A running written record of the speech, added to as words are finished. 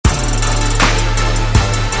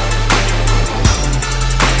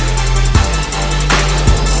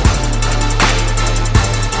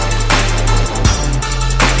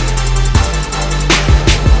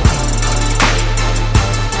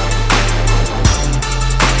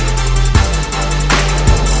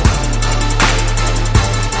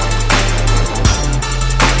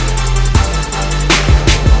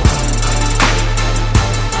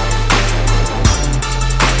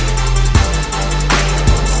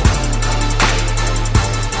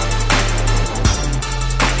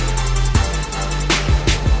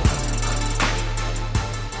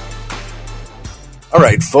All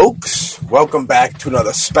right, folks, welcome back to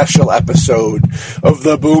another special episode of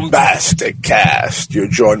the Boombastic Cast. You're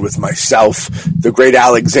joined with myself. The great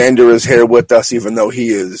Alexander is here with us, even though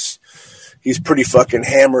he's pretty fucking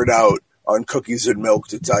hammered out on cookies and milk,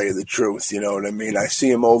 to tell you the truth. You know what I mean? I see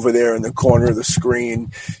him over there in the corner of the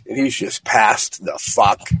screen, and he's just passed the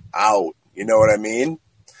fuck out. You know what I mean?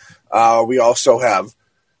 We also have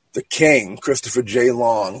the King, Christopher J.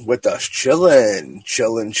 Long, with us, chillin'.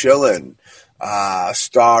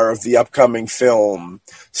 Star of the upcoming film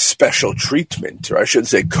Special Treatment, or I should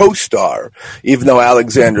say co-star, even though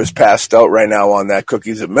Alexander's passed out right now on that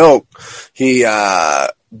cookies and milk.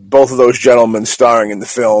 Both of those gentlemen starring in the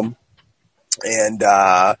film, and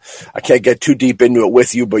I can't get too deep into it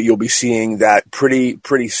with you, but you'll be seeing that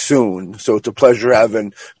pretty soon. So it's a pleasure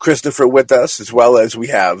having Christopher with us, as well as we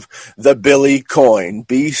have the Billy Coyne,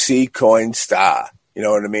 BC Coyne star. You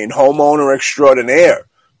know what I mean? Homeowner extraordinaire.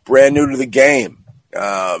 Brand new to the game.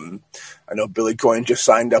 I know Billy Coyne just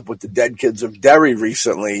signed up with the Dead Kids of Derry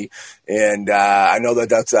recently, and I know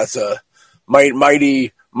that's a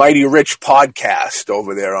mighty rich podcast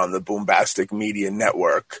over there on the Boombastic Media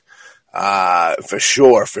Network. For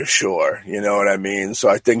sure. You know what I mean? So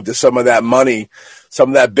I think that some of that money, some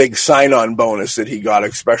of that big sign-on bonus that he got,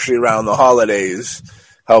 especially around the holidays,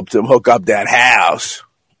 helped him hook up that house,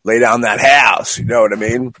 lay down that house. You know what I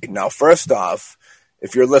mean? Now, first off,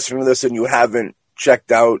 if you're listening to this and you haven't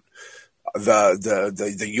checked out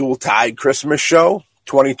the Yuletide Christmas show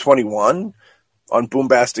 2021 on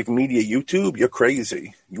Boombastic Media YouTube, you're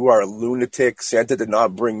crazy. You are a lunatic. Santa did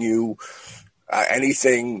not bring you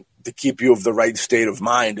anything to keep you of the right state of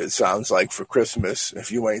mind, it sounds like, for Christmas,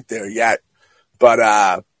 if you ain't there yet.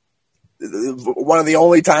 But one of the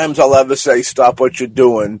only times I'll ever say stop what you're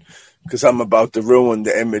doing, because I'm about to ruin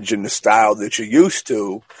the image and the style that you're used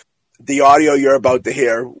to. The audio you're about to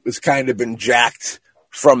hear has kind of been jacked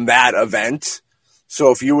from that event. So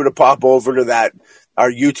if you were to pop over to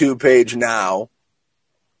our YouTube page now,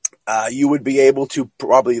 you would be able to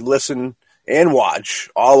probably listen and watch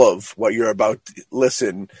all of what you're about to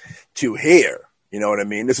listen to here. You know what I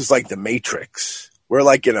mean? This is like the Matrix. We're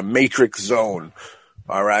like in a Matrix zone.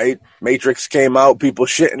 All right? Matrix came out, people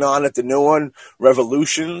shitting on it, the new one,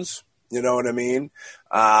 Revolutions. You know what I mean?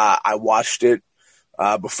 I watched it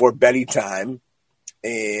before bedtime,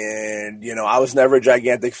 and I was never a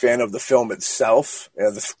gigantic fan of the film itself,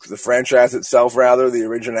 the franchise itself, rather, the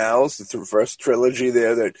originals, the first trilogy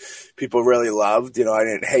there that people really loved. I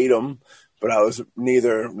didn't hate them, but I was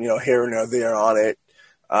neither here nor there on it.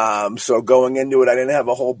 So going into it, I didn't have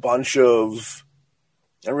a whole bunch of,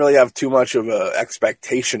 I didn't really have too much of an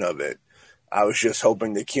expectation of it. I was just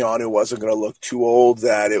hoping that Keanu wasn't going to look too old,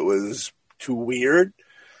 that it was too weird.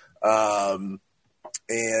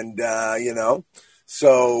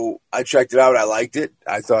 So I checked it out. I liked it.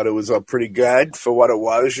 I thought it was pretty good for what it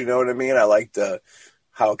was. You know what I mean? I liked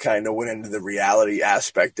how it kind of went into the reality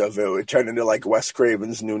aspect of it. It turned into like Wes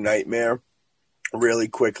Craven's New Nightmare really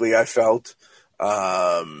quickly, I felt.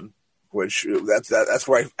 Which that's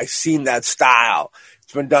where I seen that style.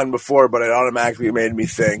 It's been done before, but it automatically made me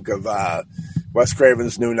think of Wes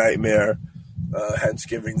Craven's New Nightmare, hence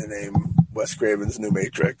giving the name Wes Craven's New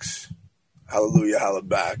Matrix. Hallelujah, holla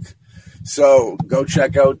back. So go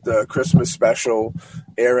check out the Christmas special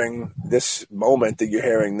airing this moment that you're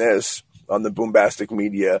hearing this on the Boombastic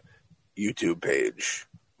Media YouTube page.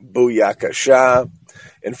 Booyaka Shah.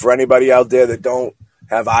 And for anybody out there that don't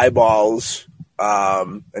have eyeballs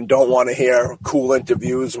and don't want to hear cool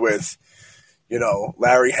interviews with,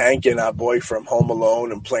 Larry Hankin, our boy from Home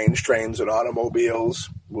Alone and Planes, Trains, and Automobiles,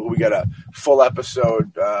 we got a full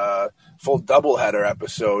episode, full doubleheader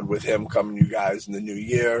episode with him coming to you guys in the new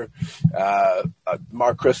year.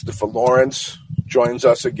 Mark Christopher Lawrence joins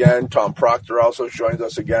us again. Tom Proctor also joins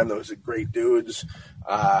us again. Those are great dudes.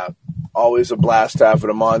 Always a blast having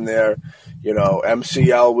them on there.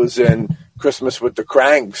 MCL was in Christmas with the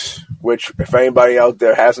Cranks, which, if anybody out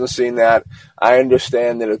there hasn't seen that, I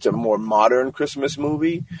understand that it's a more modern Christmas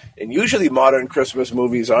movie. And usually modern Christmas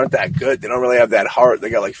movies aren't that good. They don't really have that heart. They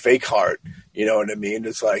got like fake heart. You know what I mean?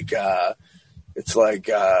 It's like, I don't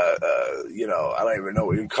even know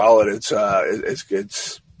what you'd call it. It's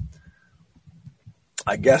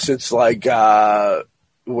I guess it's like,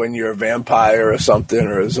 when you're a vampire or something,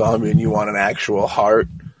 or a zombie, and you want an actual heart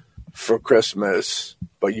for Christmas,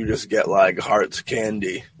 but you just get like heart's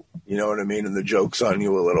candy. You know what I mean? And the joke's on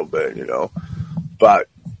you a little bit, But,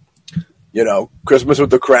 Christmas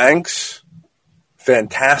with the Cranks,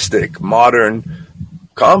 fantastic, modern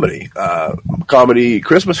comedy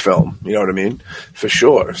Christmas film, you know what I mean? For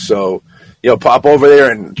sure. So pop over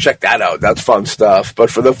there and check that out. That's fun stuff. But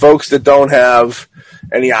for the folks that don't have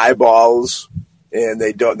any eyeballs and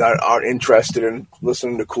that aren't interested in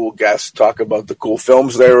listening to cool guests talk about the cool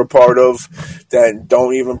films they were a part of, then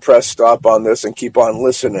don't even press stop on this and keep on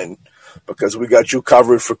listening, because we got you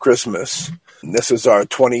covered for Christmas. And this is our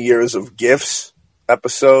 20 years of gifts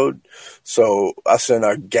episode. So us and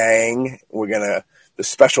our gang, the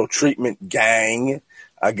special treatment gang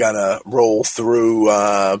are gonna roll through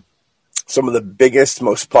some of the biggest,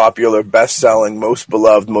 most popular, best-selling, most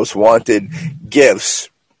beloved, most wanted gifts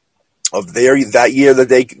of that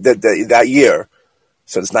year,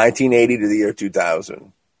 since 1980 to the year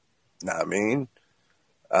 2000. Know what I mean?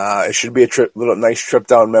 It should be a nice trip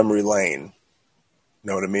down memory lane.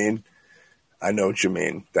 Know what I mean? I know what you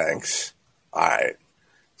mean. Thanks. All right.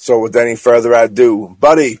 So with any further ado,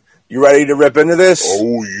 buddy, you ready to rip into this?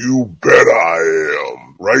 Oh, you bet I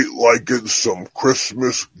am. Right like it's some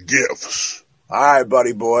Christmas gifts. All right,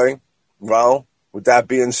 buddy boy. Well, with that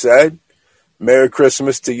being said, Merry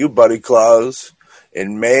Christmas to you, Buddy Claus,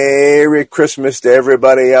 and Merry Christmas to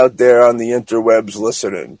everybody out there on the interwebs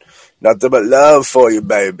listening. Nothing but love for you,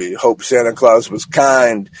 baby. Hope Santa Claus was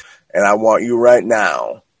kind, and I want you right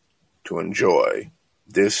now to enjoy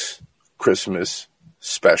this Christmas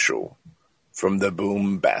special from the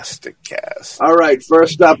Boombastic Cast. All right,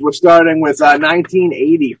 first up, we're starting with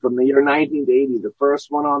 1980, from the year 1980, the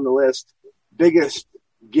first one on the list, biggest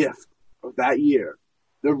gift of that year.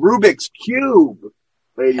 The Rubik's Cube,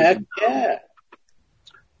 ladies and gentlemen. Yeah.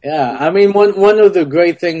 Yeah, I mean, one of the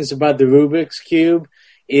great things about the Rubik's Cube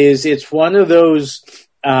is it's one of those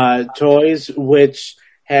toys which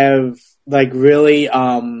have, like, really,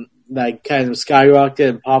 like, kind of skyrocketed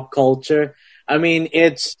in pop culture. I mean,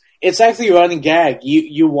 it's actually a running gag.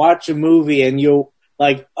 You watch a movie and you're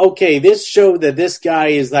like, okay, this showed that this guy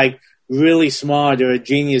is, like, really smart or a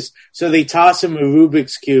genius. So they toss him a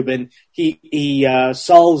Rubik's Cube and he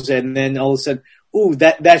solves it, and then all of a sudden, ooh,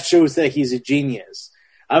 that shows that he's a genius.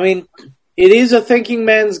 I mean, it is a thinking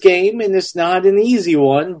man's game, and it's not an easy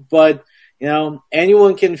one, but,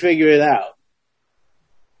 anyone can figure it out.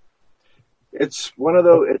 It's one of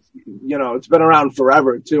those, it's been around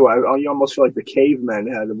forever, too. You almost feel like the cavemen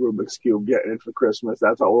had a Rubik's Cube getting it for Christmas.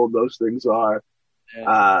 That's how old those things are.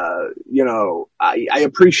 Yeah. I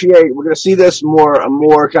appreciate, we're going to see this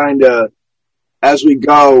more kind of as we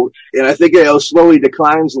go, and I think it'll slowly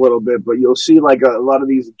declines a little bit, but you'll see like a lot of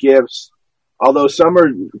these gifts, although some are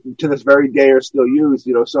to this very day are still used,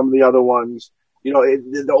 some of the other ones,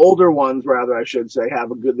 the older ones rather, I should say,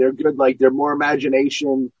 they're good, like they're more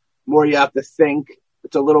imagination, more you have to think.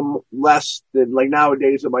 It's a little less than, like,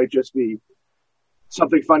 nowadays it might just be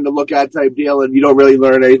something fun to look at type deal, and you don't really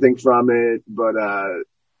learn anything from it. But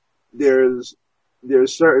there's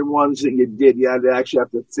certain ones that you had to actually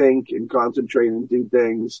have to think and concentrate and do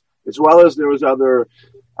things, as well as there was other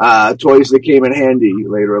toys that came in handy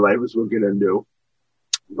later in life, as we'll get into.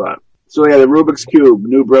 But so yeah, the Rubik's Cube,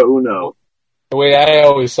 Numero Uno. The way I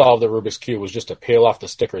always solved the Rubik's Cube was just to peel off the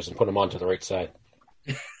stickers and put them onto the right side.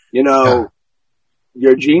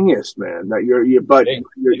 You're a genius, man. That you're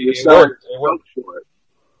so for it.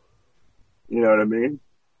 You know what I mean?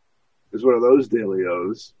 It's one of those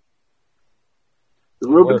dealios. The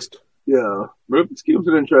Rubik's Cube's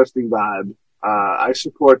an interesting vibe. I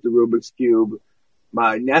support the Rubik's Cube.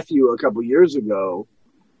 My nephew a couple years ago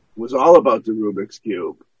was all about the Rubik's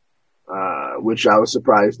Cube, which I was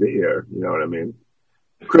surprised to hear. You know what I mean?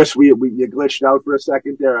 Chris, you glitched out for a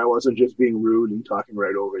second there. I wasn't just being rude and talking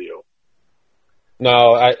right over you.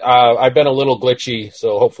 No, I've been a little glitchy,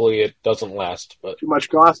 so hopefully it doesn't last. But too much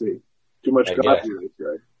coffee. Right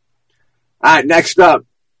there. All right, next up,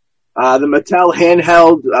 the Mattel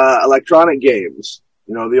handheld electronic games.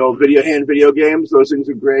 The old video games. Those things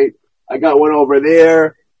are great. I got one over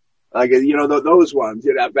there. Like, those ones.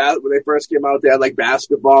 When they first came out, they had like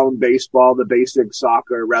basketball and baseball, the basic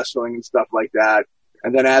soccer, wrestling, and stuff like that.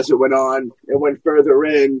 And then as it went on, it went further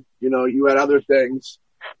in. You had other things.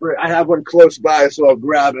 I have one close by, so I'll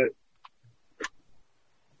grab it.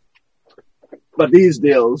 But these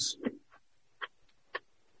deals,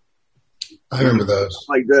 I remember those.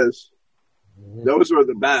 Like this. Those were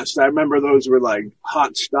the best. I remember those were like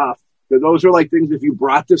hot stuff. Those were like things if you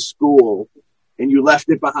brought to school and you left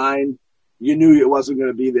it behind, you knew it wasn't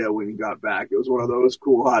going to be there when you got back. It was one of those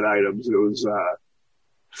cool hot items. It was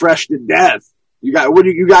fresh to death. You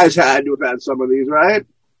guys had to have had some of these, right?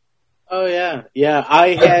 Oh yeah, yeah.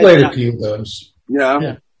 I played a few of those.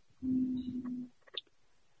 Yeah.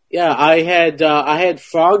 Yeah, I had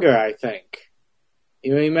Frogger, I think.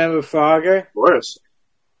 You remember Frogger? Of course.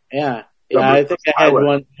 Yeah. I think I had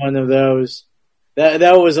one of those.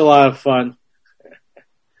 That was a lot of fun.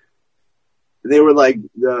 They were like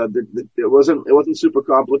it wasn't super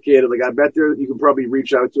complicated. Like I bet you can probably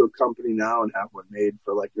reach out to a company now and have one made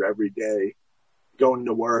for like your everyday going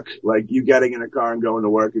to work, like you getting in a car and going to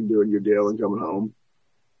work and doing your deal and coming home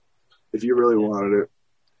if you really wanted it.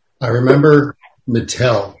 I remember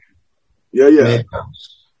Mattel. Yeah.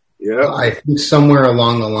 I think somewhere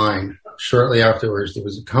along the line, shortly afterwards, there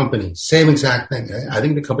was a company, same exact thing. I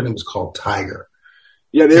think the company was called Tiger.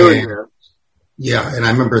 Yeah, they were here. Yeah, and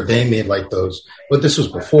I remember they made like those, but this was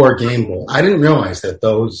before Game Boy. I didn't realize that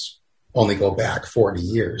those only go back 40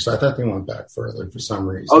 years. I thought they went back further for some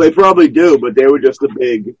reason. Oh, they probably do, but they were just a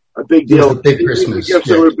big deal. A big Christmas. Gifts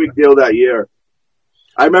were a big deal that year.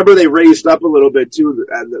 I remember they raised up a little bit too,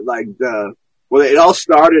 it all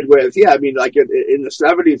started with, like in the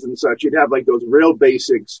 70s and such, you'd have like those real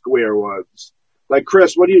basic square ones. Like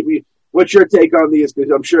Chris, what's your take on these?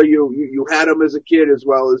 Because I'm sure you had them as a kid as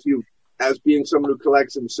well as being someone who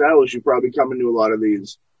collects and sells, you probably come into a lot of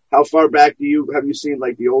these. How far back have you seen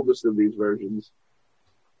like the oldest of these versions?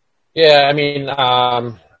 Yeah, I mean,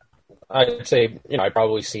 I'd say I've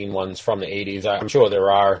probably seen ones from the 80s. I'm sure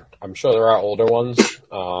there are older ones.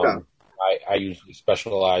 Yeah. I usually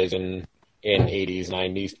specialize in 80s,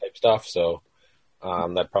 90s type stuff, so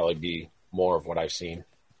that'd probably be more of what I've seen.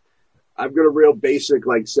 I've got a real basic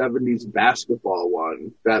like 70s basketball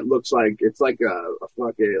one that looks like it's like a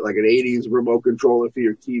fucking like an 80s remote controller for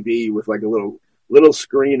your TV with like a little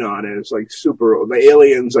screen on it. It's like super. The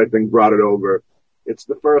aliens, I think, brought it over. It's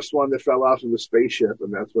the first one that fell off of the spaceship,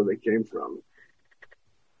 and that's where they came from.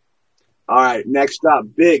 All right, next up,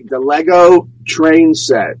 the Lego train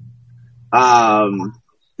set.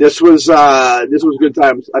 This was good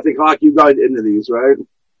times. I think Hawk, you got into these, right?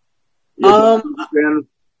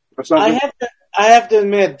 I have to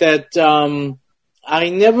admit that I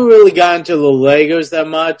never really got into the Legos that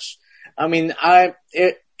much. I mean,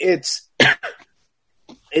 it's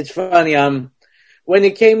it's funny. When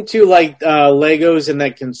it came to like Legos and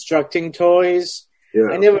like constructing toys,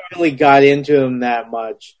 I never really got into them that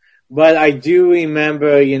much. But I do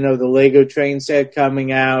remember, the Lego train set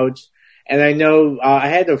coming out, and I know I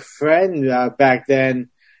had a friend back then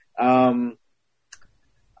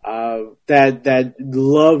that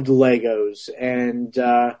loved Legos, and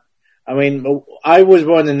I mean, I was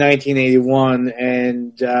born in 1981,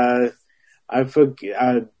 and I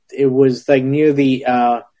forget it was like near the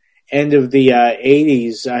end of the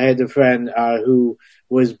 80s. I had a friend who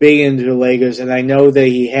was big into Legos, and I know that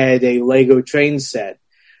he had a Lego train set,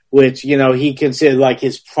 which he considered like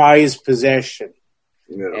his prized possession,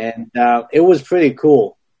 and it was pretty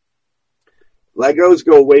cool. Legos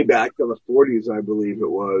go way back to the 40s, I believe it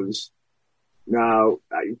was. Now,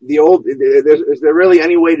 is there really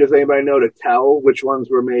any way, does anybody know to tell which ones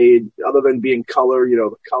were made, other than being color,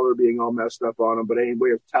 the color being all messed up on them, but any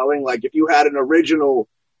way of telling? Like, if you had an original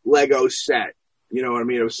Lego set,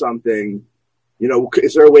 of something,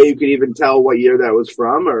 is there a way you could even tell what year that was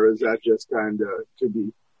from, or is that just kind of to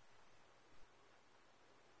be?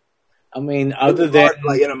 I mean, other than...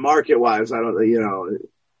 Like, in a market-wise, I don't,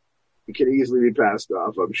 it could easily be passed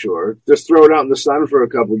off, I'm sure. Just throw it out in the sun for a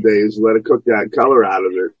couple of days, let it cook that color out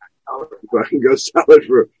of it. I can go sell it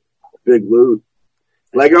for big loot.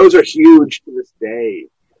 Legos are huge to this day.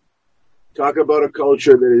 Talk about a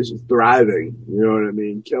culture that is thriving. You know what I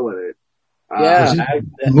mean? Killing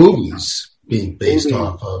it. Movies being based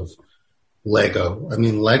off of Lego. I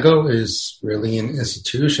mean, Lego is really an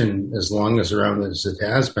institution as long as around as it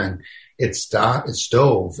has been. It's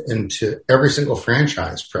dove into every single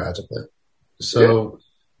franchise practically. So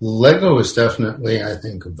Lego is definitely, I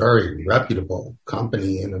think, a very reputable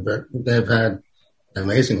company, and they've had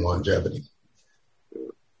amazing longevity.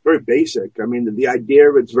 Very basic. I mean, the idea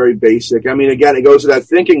of it's very basic. I mean, again, it goes to that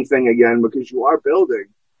thinking thing again, because you are building.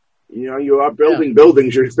 You are building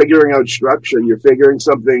buildings. You're figuring out structure. You're figuring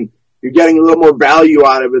something. You're getting a little more value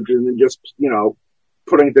out of it than just,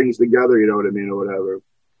 putting things together, you know what I mean, or whatever.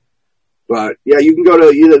 But, yeah, you can go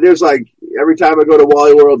to, there's like, every time I go to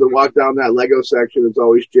Wally World and walk down that Lego section, it's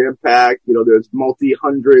always jam-packed. There's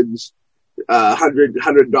multi-hundreds,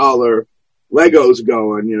 $100 Legos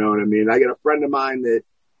going, you know what I mean? I got a friend of mine that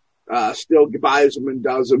still buys them and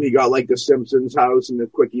does them. He got like the Simpsons house and the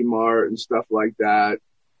Quickie Mart and stuff like that.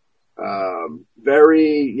 They'll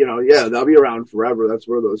be around forever. That's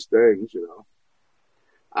one of those things,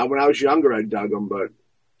 When I was younger, I dug them, but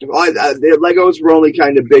the Legos were only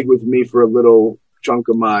kind of big with me for a little chunk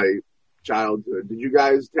of my childhood. Did you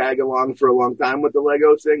guys tag along for a long time with the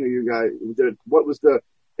Lego thing? Or what was the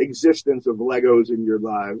existence of Legos in your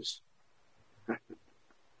lives?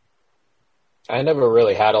 I never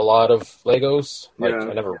really had a lot of Legos. I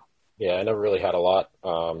never really had a lot.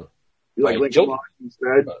 You like My Lincoln children- Logs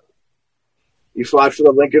instead? You fought for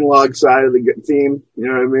the Lincoln Log side of the team. You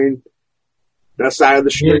know what I mean? That side of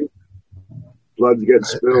the street. Blood's getting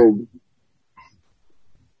spilled.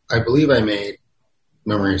 I believe I made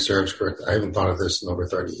memory serves correct. I haven't thought of this in over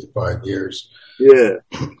 35 years. Yeah.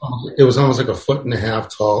 It was almost like a 1.5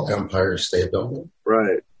 foot tall Empire State Building.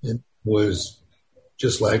 Right. It was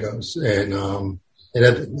just Legos, and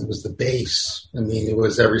it was the base. I mean, it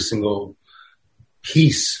was every single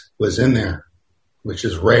piece was in there, which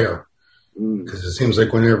is rare because it seems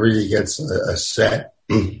like whenever you get a set,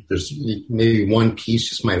 there's maybe one piece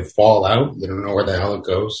just might fall out. You don't know where the hell it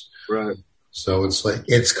goes. Right. So it's like,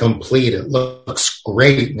 it's complete. It looks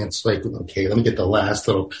great. And it's like, okay, let me get the last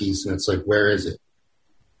little piece. And it's like, where is it?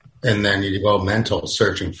 And then you go mental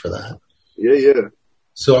searching for that. Yeah.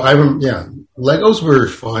 So Legos were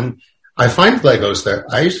fun. I used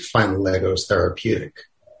to find Legos therapeutic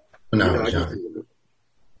when I was young.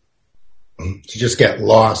 To just get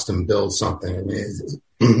lost and build something. I mean,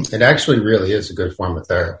 it actually really is a good form of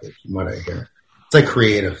therapy from what I hear. It's like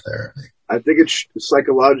creative therapy. I think it's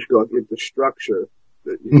psychological. It's the structure.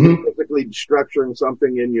 You're physically structuring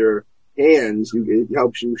something in your hands. It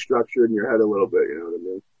helps you structure in your head a little bit. You know what I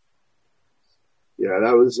mean? Yeah,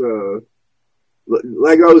 that was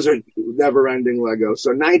Legos are never-ending Legos.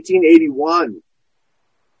 So 1981,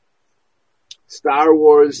 Star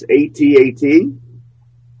Wars AT-AT.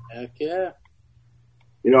 Heck yeah.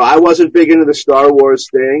 You know, I wasn't big into the Star Wars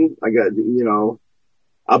thing.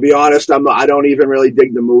 I'll be honest, I don't even really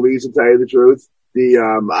dig the movies, to tell you the truth.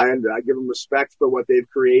 I give them respect for what they've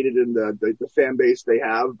created and the fan base they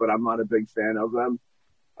have, but I'm not a big fan of them.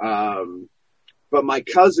 But my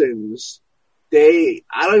cousins, I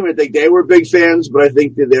don't even think they were big fans, but I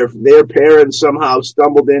think that their parents somehow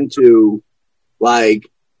stumbled into like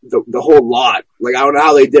the whole lot. Like, I don't know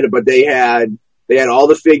how they did it, but they had all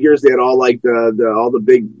the figures, they had all like all the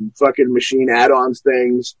big fucking machine add-ons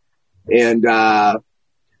things. And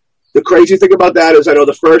the crazy thing about that is, I know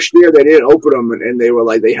the first year they didn't open them, and they were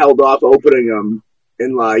like, they held off opening them,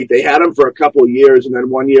 and like they had them for a couple years, and then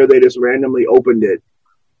one year they just randomly opened it,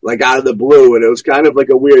 like out of the blue, and it was kind of like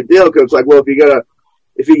a weird deal, because it's like, well,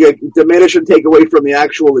 if you get diminish and take away from the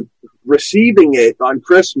actual receiving it on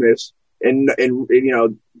Christmas, and you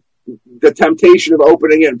know, the temptation of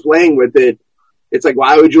opening it and playing with it, it's like,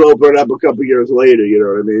 why would you open it up a couple years later? You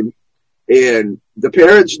know what I mean? And the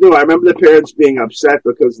parents knew. I remember the parents being upset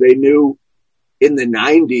because they knew in the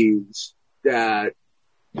 90s that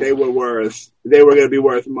they were going to be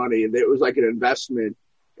worth money, and it was like an investment.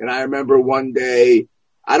 And I remember one day,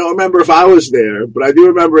 I don't remember if I was there, but I do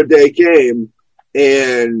remember a day came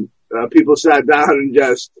and people sat down and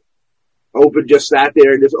just sat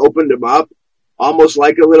there and just opened them up, almost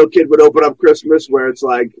like a little kid would open up Christmas, where it's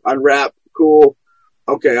like, unwrap, cool.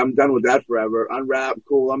 Okay, I'm done with that forever. Unwrap,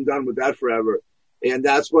 cool, I'm done with that forever. And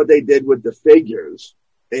that's what they did with the figures.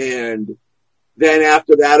 And then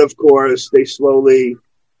after that, of course, they slowly,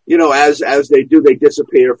 you know, as they do, they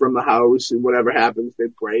disappear from the house, and whatever happens, they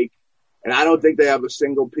break. And I don't think they have a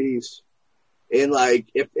single piece. And like,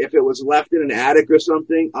 if it was left in an attic or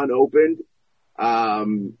something unopened, I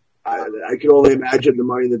can only imagine the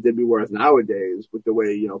money that they'd be worth nowadays with the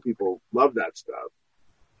way, you know, people love that stuff.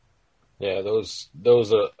 Yeah, those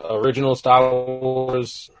original Star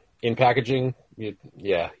Wars in packaging. You're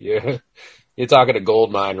talking a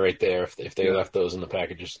gold mine right there if they left those in the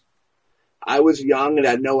packages. I was young and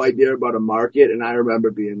had no idea about a market, and I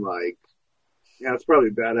remember being like, yeah, it's probably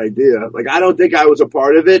a bad idea. Like, I don't think I was a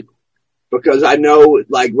part of it, because I know,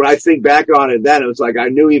 like, when I think back on it then, it was like, I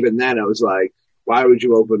knew even then, I was like, why would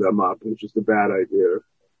you open them up? It was just a bad idea.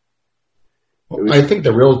 I think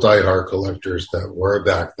the real diehard collectors that were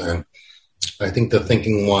back then, I think the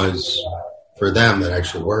thinking was, for them that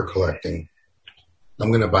actually were collecting, I'm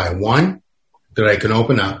going to buy one that I can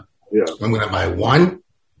open up. Yeah. I'm going to buy one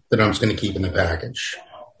that I'm just going to keep in the package.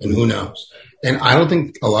 And who knows? And I don't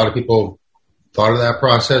think a lot of people thought of that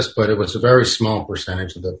process, but it was a very small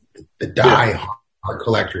percentage of the diehard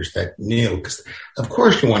collectors that knew. Because, of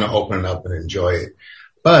course, you want to open it up and enjoy it.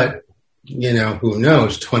 But, you know, who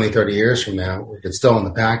knows, 20, 30 years from now, if it's still in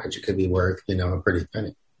the package, it could be worth, you know, a pretty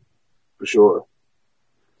penny. For sure.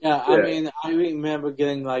 Yeah, I mean, I remember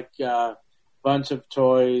getting like a bunch of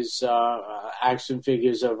toys, action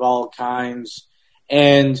figures of all kinds.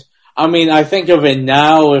 And I mean, I think of it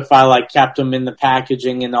now, if I like kept them in the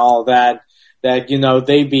packaging and all that, you know,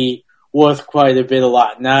 they'd be worth quite a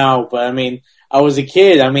lot now. But I mean, I was a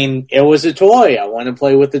kid. I mean, it was a toy. I want to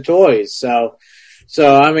play with the toys. So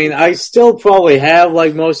I mean, I still probably have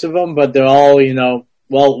like most of them, but they're all, you know,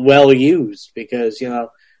 well used, because, you know,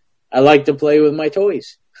 I like to play with my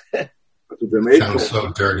toys. That's what they're made Sounds for.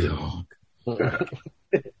 so dirty, Hawk.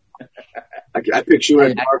 I picture you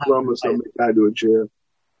in a dark room with somebody tied to a chair.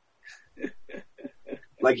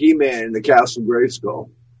 Like He-Man in the Castle Grayskull,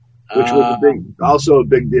 which was also a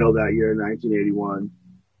big deal that year in 1981.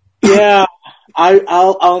 Yeah,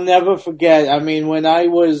 I'll never forget. I mean, when I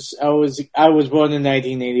was born in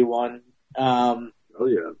 1981. Oh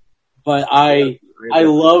yeah. But I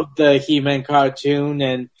loved the He-Man cartoon,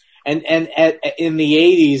 and in the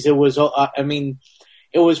 80s it was. I mean,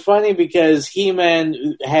 it was funny because He-Man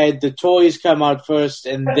had the toys come out first,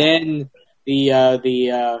 and then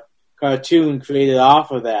the cartoon created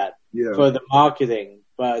off of that for the marketing.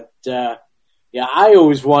 But yeah, I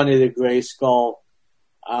always wanted a Grayskull.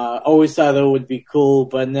 Always thought it would be cool,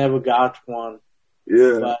 but never got one.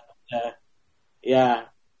 Yeah. But yeah,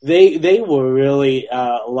 they were really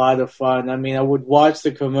a lot of fun. I mean, I would watch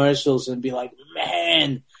the commercials and be like,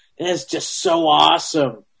 man, that's just so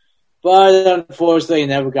awesome. But unfortunately,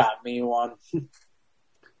 never got me one.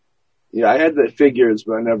 Yeah, I had the figures,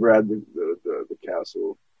 but I never had the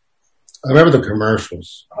castle. I remember the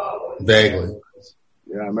commercials vaguely.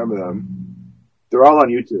 Yeah, I remember them. They're all on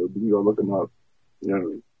YouTube. You can go look them up. You know what I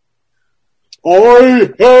mean? I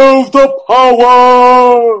have the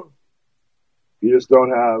power! You just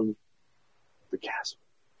don't have the castle.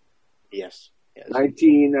 Yes. In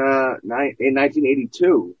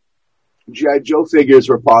 1982, G.I. Joe figures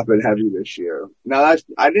were popping heavy this year. Now,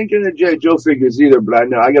 I didn't get into G.I. Joe figures either, but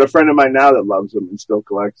I got a friend of mine now that loves them and still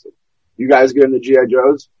collects them. You guys get into G.I.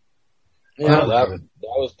 Joes? Yeah, that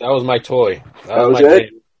was my toy. That was my it?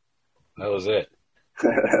 Baby. That was it.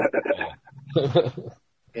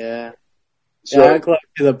 Yeah. So, I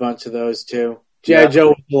collected a bunch of those too. G.I. Joe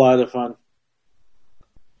was a lot of fun.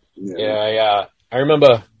 Yeah, I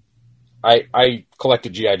remember I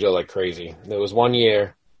collected G.I. Joe like crazy. There was one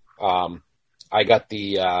year I got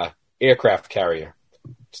the aircraft carrier.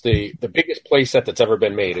 It's the biggest playset that's ever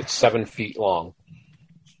been made. It's 7 feet long.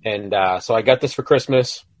 And so I got this for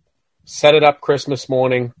Christmas, set it up Christmas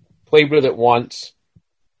morning, played with it once,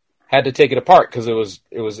 had to take it apart because it was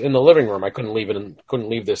in the living room. I couldn't leave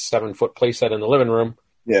this 7-foot playset in the living room.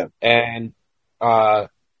 Yeah. And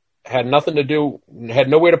had nothing to do, had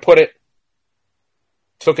nowhere to put it.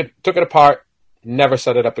 Took it apart, never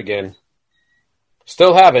set it up again.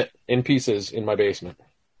 Still have it in pieces in my basement.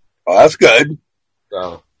 Oh, that's good.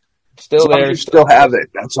 So still there. You still have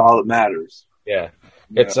it. That's all that matters. Yeah.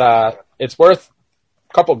 It's worth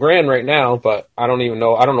a couple $grand right now, but I don't even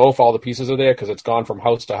know. I don't know if all the pieces are there because it's gone from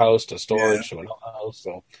house to house to storage to another house.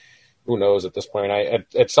 So who knows at this point?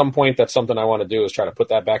 At some point, that's something I want to do is try to put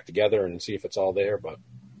that back together and see if it's all there. But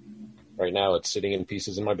right now, it's sitting in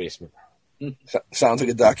pieces in my basement. Sounds like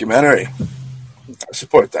a documentary. I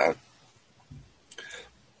support that.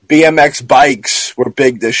 BMX bikes were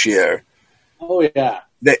big this year. Oh yeah.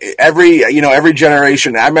 Every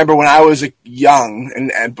generation. I remember when I was young,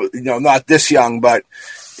 and not this young, but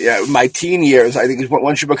my teen years. I think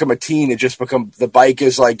once you become a teen, the bike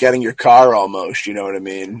is like getting your car almost. You know what I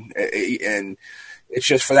mean? And it's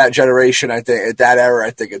just for that generation. I think at that era,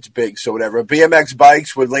 I think it's big. So whatever. BMX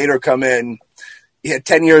bikes would later come in.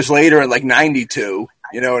 10 years later in like 92.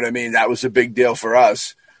 You know what I mean? That was a big deal for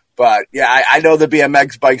us. But yeah, I know the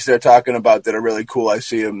BMX bikes they're talking about that are really cool. I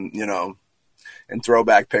see them, in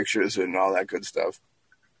throwback pictures and all that good stuff.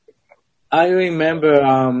 I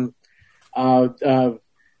remember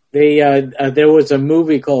there was a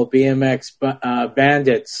movie called BMX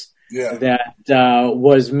Bandits that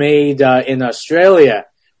was made in Australia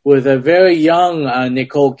with a very young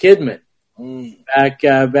Nicole Kidman back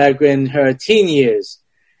in her teen years.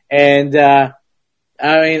 And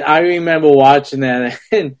I remember watching that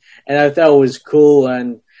and I thought it was cool,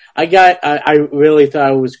 and I really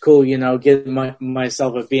thought it was cool, getting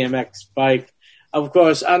myself a BMX bike. Of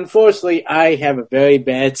course, unfortunately, I have a very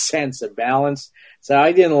bad sense of balance, so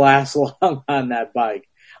I didn't last long on that bike.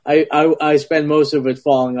 I spent most of it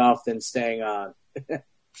falling off than staying on.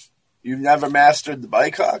 You've never mastered the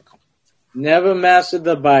bike, Hawk? Never mastered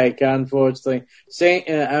the bike, unfortunately.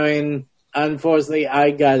 Unfortunately,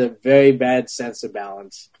 I got a very bad sense of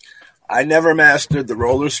balance. I never mastered the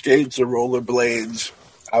roller skates or roller blades.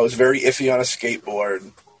 I was very iffy on a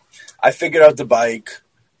skateboard. I figured out the bike.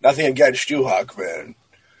 Nothing against you, Hawk, man.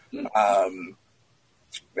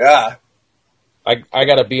 Yeah. I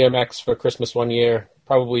got a BMX for Christmas one year,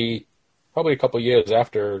 probably a couple years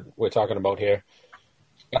after we're talking about here.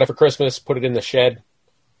 Got it for Christmas, put it in the shed.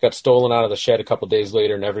 Got stolen out of the shed a couple days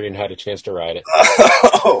later, never even had a chance to ride it.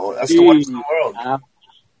 Oh, that's the worst in the world.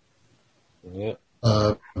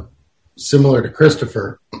 Yeah. Similar to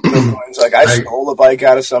Christopher. It's like I stole a bike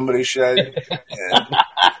out of somebody's shed.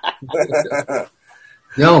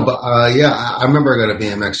 No, but yeah, I remember I got a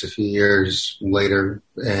BMX a few years later,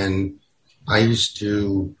 and I used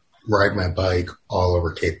to ride my bike all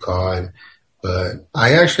over Cape Cod, but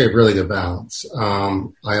I actually have really good balance.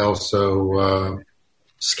 I also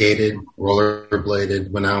skated,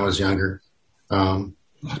 rollerbladed when I was younger.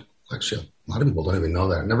 Actually, a lot of people don't even know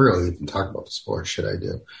that. I never really even talked about the sport. Shit, I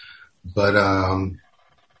do. But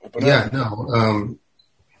yeah, no,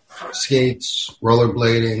 skates,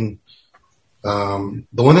 rollerblading. The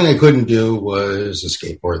one thing I couldn't do was a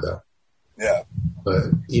skateboard, though. Yeah.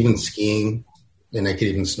 But even skiing, and I could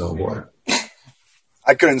even snowboard.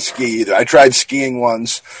 I couldn't ski either. I tried skiing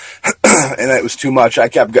once, and it was too much. I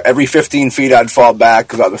kept every 15 feet I'd fall back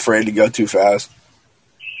because I was afraid to go too fast.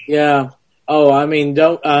 Yeah. Oh, I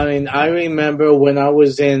remember when I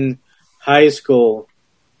was in high school,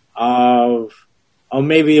 or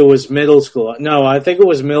maybe it was middle school. No, I think it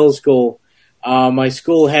was middle school. My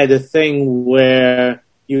school had a thing where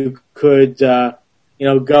you could, go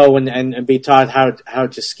and be taught how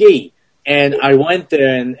to ski. And I went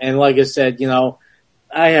there, and like I said,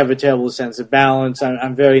 I have a terrible sense of balance.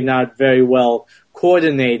 I'm not very well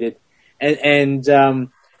coordinated, and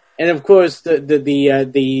of course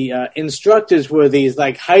the instructors were these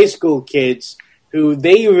like high school kids who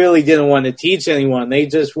they really didn't want to teach anyone. They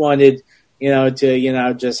just wanted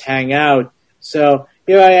to just hang out. So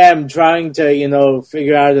here I am trying to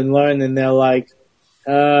figure out and learn, and they're like,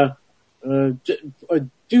 do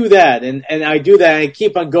that, and I do that, and I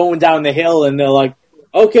keep on going down the hill, and they're like,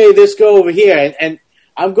 okay, let's go over here, and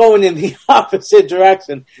I'm going in the opposite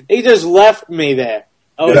direction. They just left me there.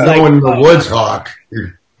 I was going in the woods, Hawk.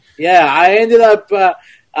 Yeah, I ended up.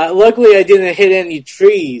 Luckily, I didn't hit any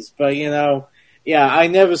trees, but I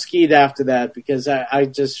never skied after that because I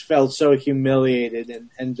just felt so humiliated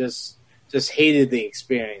and just hated the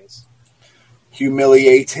experience.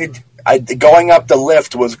 Humiliated. Going up the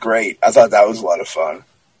lift was great. I thought that was a lot of fun.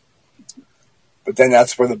 But then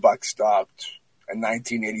that's where the buck stopped, and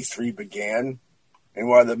 1983 began. And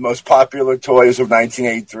one of the most popular toys of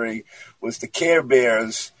 1983 was the Care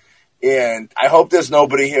Bears. And I hope there's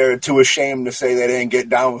nobody here too ashamed to say they didn't get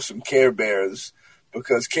down with some Care Bears,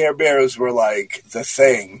 because Care Bears were like the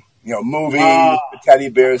thing. Movies, teddy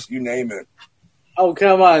bears, you name it. Oh,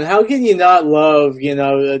 come on. How can you not love,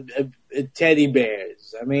 teddy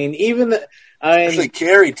bears? I mean, actually,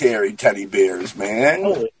 Terry teddy bears,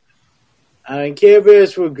 man. Oh, Care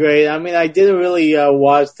Bears were great. I mean, I didn't really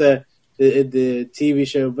watch the TV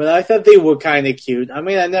show, but I thought they were kind of cute. I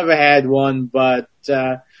mean, I never had one, but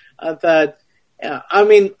I thought,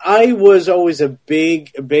 I was always a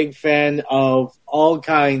big fan of all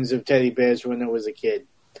kinds of teddy bears when I was a kid.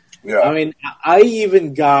 Yeah. I mean, I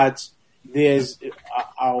even got this,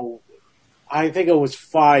 I think I was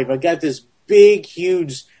 5. I got this big,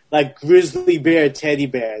 huge, like grizzly bear teddy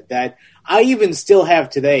bear that I even still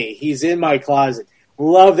have today. He's in my closet.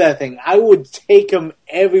 Love that thing. I would take him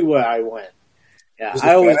everywhere I went. Yeah,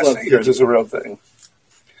 I always loved it. Or is this a real thing?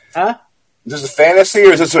 Huh? Is this a fantasy,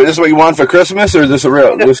 or is this what you want for Christmas, or is this a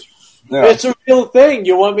real? No. It's a real thing.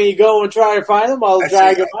 You want me to go and try to find him? I'll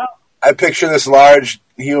drag him out. I picture this large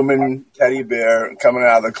human teddy bear coming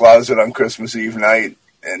out of the closet on Christmas Eve night,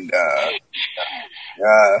 and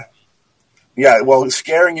well,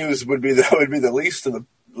 scaring you would be the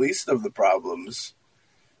least of the problems.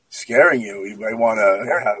 Scaring you, you might want to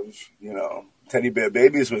have teddy bear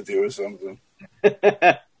babies with you or something.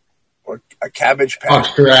 Or a Cabbage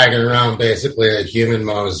Patch. Dragging around basically a human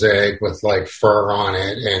mosaic with like fur on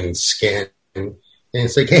it and skin. And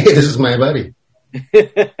it's like, hey, this is my buddy.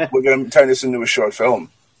 We're going to turn this into a short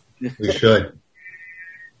film. We should.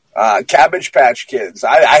 Cabbage Patch Kids.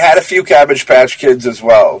 I had a few Cabbage Patch Kids as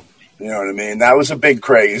well. You know what I mean? That was a big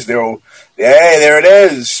craze. Hey, there it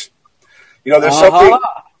is. There's something...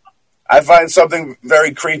 I find something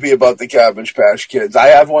very creepy about the Cabbage Patch Kids. I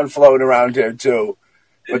have one floating around here, too.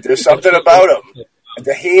 But there's something about them.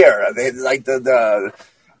 The hair, they like the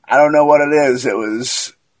I don't know what it is.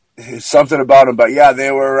 It's something about them. But yeah,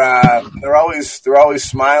 they're always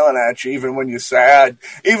smiling at you, even when you're sad.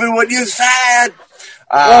 Well,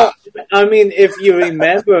 I mean, if you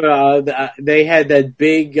remember, they had that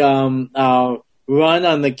big run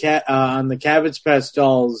on the Cabbage Patch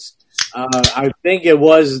dolls. I think it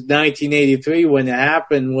was 1983 when it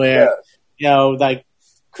happened, where like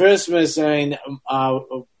Christmas,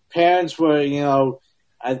 parents were,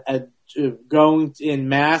 going in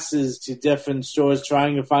masses to different stores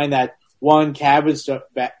trying to find that one Cabbage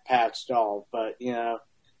Patch doll, but,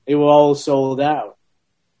 they were all sold out.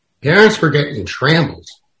 Parents were getting trampled,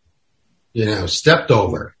 stepped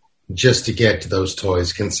over just to get to those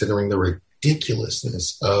toys, considering the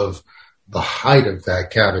ridiculousness of the height of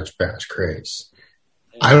that Cabbage Patch craze.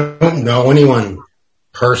 I don't know anyone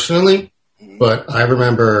personally, but I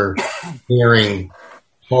remember hearing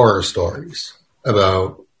horror stories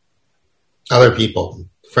about other people,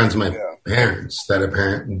 friends of my parents, that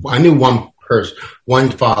apparently, I knew one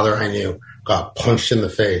father I knew got punched in the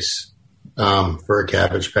face for a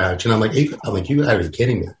Cabbage Patch. And I'm like, you gotta be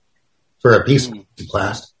kidding me. For a piece of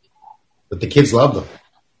plastic. But the kids love them.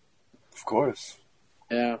 Of course.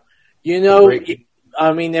 Yeah.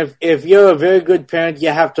 I mean, if you're a very good parent, you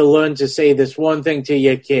have to learn to say this one thing to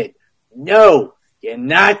your kid. No, you're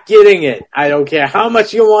not getting it. I don't care how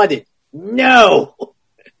much you want it. No.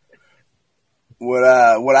 Would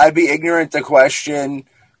I be ignorant to question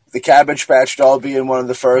the Cabbage Patch doll being one of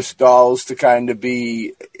the first dolls to kind of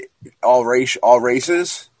be all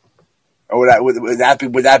races? Or would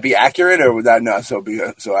that be accurate, or would that not be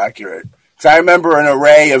so accurate? Because I remember an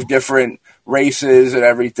array of different races and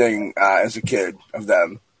everything as a kid of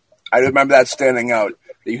them. I remember that standing out.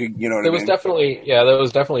 That you could, you know what I mean? There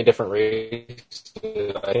was definitely different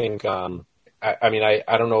races. I think. I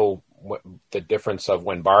don't know what the difference of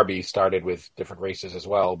when Barbie started with different races as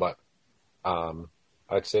well, but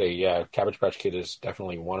I'd say Cabbage Patch Kid is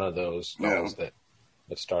definitely one of those dolls that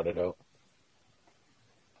started out.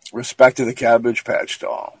 Respect to the Cabbage Patch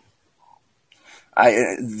doll.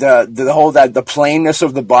 The plainness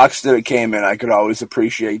of the box that it came in, I could always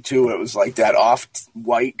appreciate too. It was like that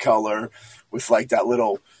off-white color with like that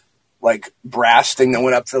little like brass thing that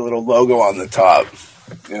went up to the little logo on the top.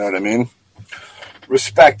 You know what I mean?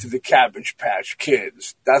 Respect to the Cabbage Patch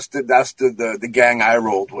Kids. That's the gang I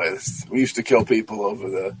rolled with. We used to kill people over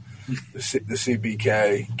the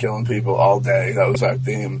CBK, killing people all day. That was our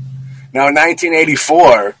theme. Now in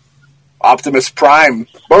 1984. Optimus Prime,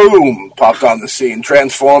 boom, popped on the scene.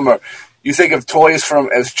 Transformer. You think of toys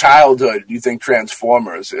from as childhood, you think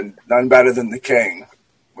Transformers, and none better than the King.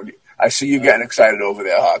 I see you getting excited over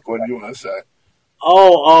there, Hawk. What do you want to say?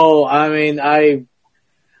 I mean,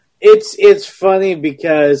 it's funny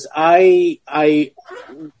because I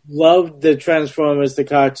loved the Transformers, the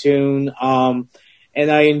cartoon, and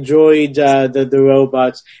I enjoyed the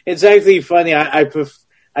robots. It's actually funny.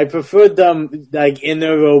 I preferred them like in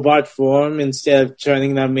their robot form instead of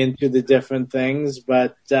turning them into the different things.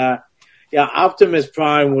 But Optimus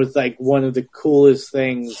Prime was like one of the coolest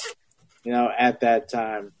things, at that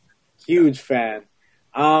time. Huge fan.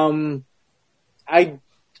 I'm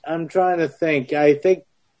trying to think. I think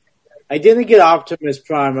I didn't get Optimus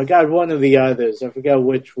Prime. I got one of the others. I forgot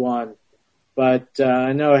which one, but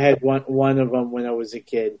I know I had one of them when I was a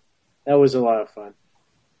kid. That was a lot of fun.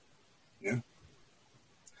 Yeah.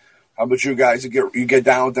 How about you guys? You get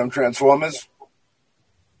down with them Transformers?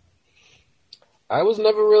 I was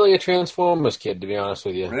never really a Transformers kid, to be honest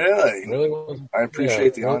with you. Really? Really wasn't. I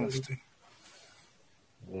appreciate the honesty.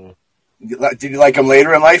 Yeah. Did you like them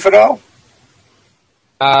later in life at all?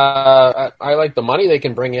 I like the money they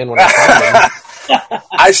can bring in when I find them.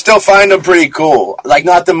 I still find them pretty cool. Like,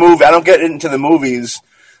 not the movie. I don't get into the movies.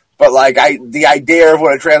 But like the idea of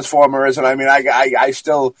what a Transformer is, and I mean, I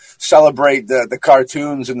still celebrate the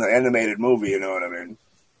cartoons and the animated movie. You know what I mean?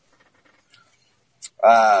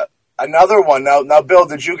 Another one now. Bill,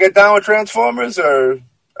 did you get down with Transformers, or?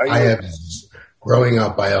 Growing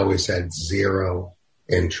up, I always had zero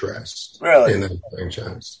interest really in the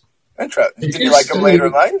franchise. Did you like them later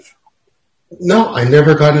in life? No, I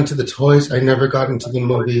never got into the toys. I never got into the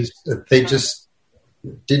movies. They just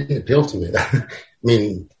didn't appeal to me. I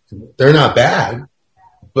mean. They're not bad,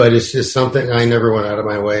 but it's just something I never went out of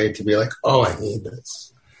my way to be like, oh, I need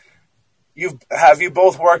this. Have you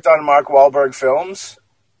both worked on Mark Wahlberg films?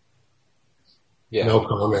 Yeah. No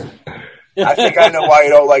comment. I think I know why you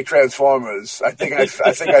don't like Transformers. I think I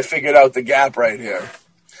figured out the gap right here.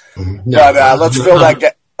 No, but let's fill that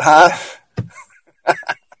gap. Huh?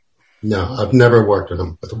 No, I've never worked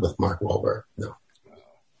with Mark Wahlberg. No.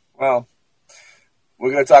 Well,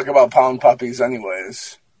 we're going to talk about Pound Puppies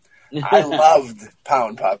anyways. I loved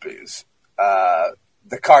Pound Puppies.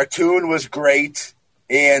 The cartoon was great,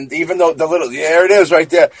 and even though there it is right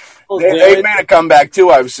there. They made a comeback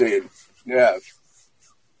too. I've seen. Yeah.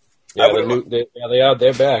 Yeah,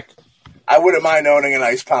 they're back. I wouldn't mind owning a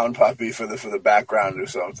nice Pound Puppy for the background or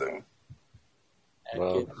something.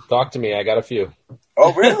 Well, talk to me. I got a few.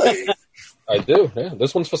 Oh, really? I do. Yeah,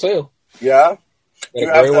 this one's for sale. Yeah. You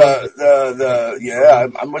have yeah.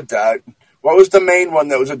 I'm with that. What was the main one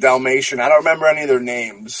that was a Dalmatian? I don't remember any of their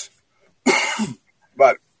names.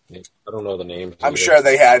 But I don't know the names. I'm sure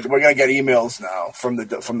they had. We're gonna get emails now from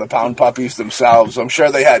the Pound Puppies themselves. I'm sure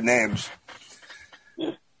they had names.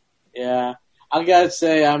 Yeah, I gotta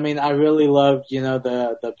say, I mean, I really loved,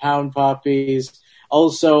 the Pound Puppies.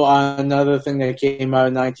 Also, another thing that came out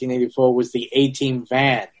in 1984 was the A-Team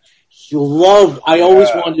van. I always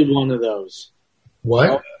wanted one of those.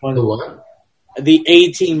 What? The what? The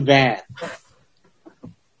A-Team van.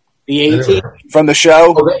 The A-Team. From the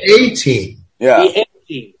show? Oh, the A-Team. Yeah. The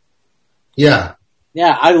A-Team. Yeah.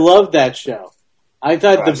 Yeah, I loved that show. I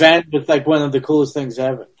thought the van was like one of the coolest things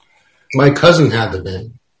ever. My cousin had the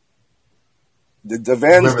van. The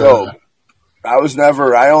van's dope. I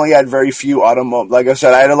only had very few automobiles. Like I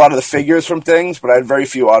said, I had a lot of the figures from things, but I had very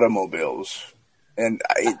few automobiles. And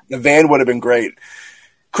the van would have been great.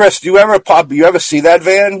 Chris, do you ever see that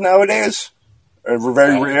van nowadays? Or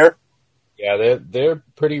very rare? Yeah, they're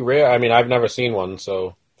pretty rare. I mean, I've never seen one,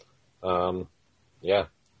 so yeah.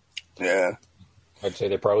 Yeah. I'd say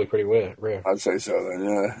they're probably pretty rare. I'd say so then,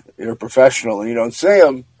 yeah. You're a professional and you don't see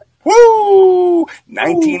them. Woo!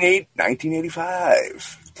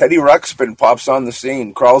 1985. Teddy Ruxpin pops on the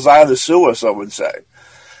scene, crawls out of the sewer, some would say.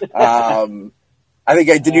 I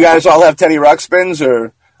think, did you guys all have Teddy Ruxpins,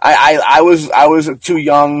 or I was too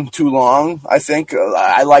young, too long. I think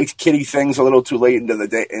I liked kiddie things a little too late into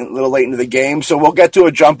the game. So we'll get to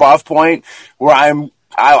a jump off point where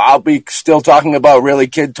I'll be still talking about really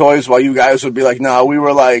kid toys, while you guys would be like, no, we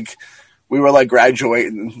were like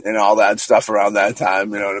graduating and all that stuff around that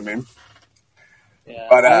time. You know what I mean? Yeah.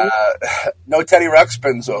 But no Teddy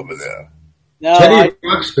Ruxpins over there. No, Teddy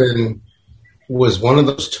Ruxpin was one of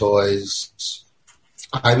those toys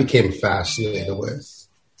I became fascinated with.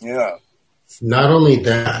 Yeah. Not only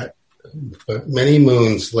that, but many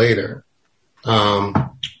moons later,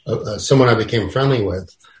 someone I became friendly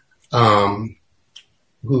with,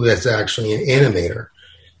 who is actually an animator,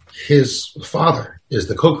 his father is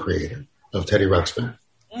the co-creator of Teddy Ruxpin.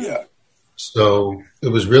 Yeah. So it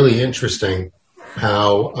was really interesting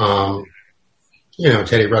how,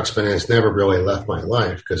 Teddy Ruxpin has never really left my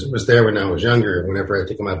life, because it was there when I was younger. Whenever I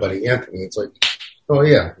think of my buddy Anthony, it's like, oh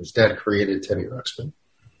yeah, his dad created Teddy Ruxpin.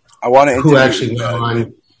 I want to who actually went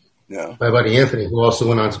on. Yeah. My buddy Anthony, who also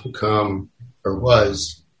went on to become, or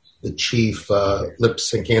was, the chief lip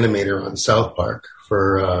sync animator on South Park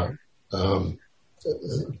for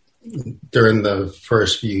during the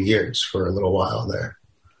first few years, for a little while there.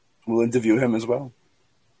 We'll interview him as well.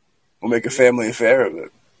 We'll make a family affair of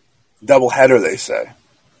it. Double header, they say.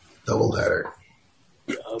 Double header.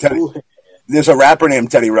 There's a rapper named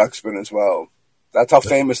Teddy Ruxpin as well. That's how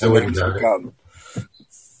famous the name's become.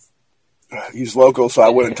 He's local, so I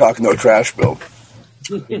wouldn't talk no trash, Bill.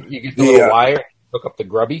 You get the little wire, hook up the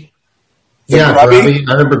Grubby. Grubby.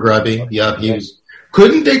 I remember Grubby. Yeah, he was.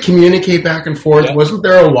 Couldn't they communicate back and forth? Yep. Wasn't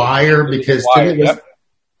there a wire? Because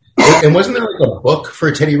and wasn't there like a book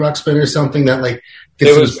for Teddy Ruxpin or something that like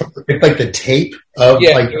it was like the tape of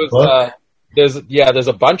the book? There's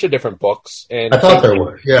a bunch of different books, and I thought there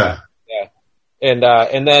were. Yeah. And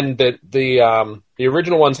then the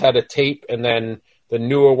original ones had a tape, and then the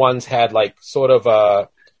newer ones had like sort of a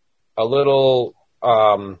little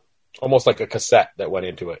almost like a cassette that went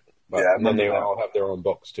into it. And then they all have their own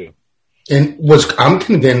books too. And I'm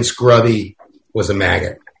convinced Grubby was a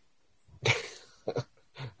maggot.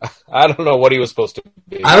 I don't know what he was supposed to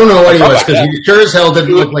be. I don't know what he was, because he sure as hell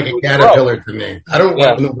didn't look like a caterpillar to me. I don't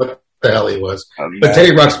know what the hell he was. But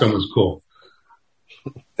Teddy Ruxpin was cool.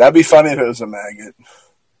 That'd be funny if it was a maggot.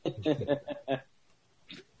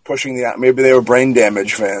 Pushing maybe they were Brain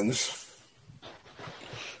Damage fans.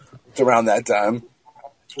 It's around that time.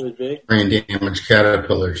 Brain Damage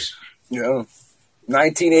caterpillars. Yeah.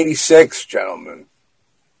 1986, gentlemen.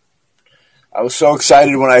 I was so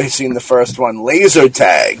excited when I seen the first one. Laser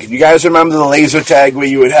tag. You guys remember the laser tag where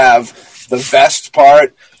you would have the vest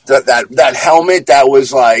part, that helmet that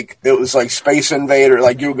was like, it was like Space Invader,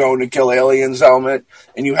 like you were going to kill aliens helmet,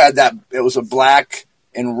 and you had that, it was a black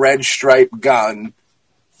and red striped gun.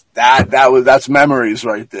 That's memories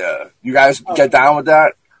right there. You guys get down with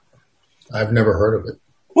that? I've never heard of it.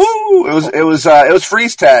 Woo! It was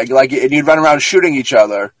freeze tag, like, and you'd run around shooting each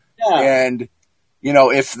other. Yeah. And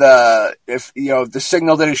if the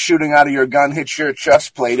signal that is shooting out of your gun hits your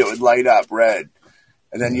chest plate, it would light up red,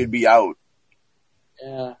 and then you'd be out.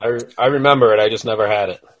 Yeah. I remember it. I just never had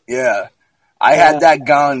it. Yeah. I had that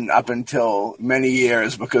gun up until many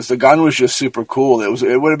years because the gun was just super cool.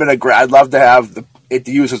 It would have been I'd love to have it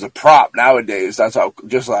to use as a prop nowadays. That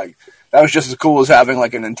was just as cool as having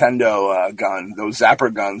like a Nintendo gun. Those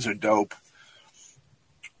Zapper guns are dope.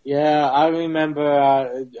 Yeah, I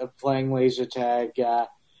remember playing laser tag.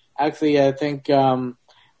 Actually, I think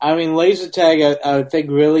laser tag I think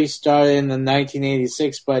really started in the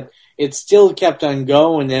 1986, but it still kept on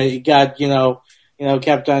going. You got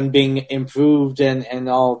kept on being improved and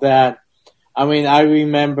all that. I mean, I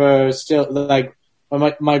remember still, like,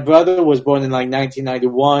 when my brother was born in, like,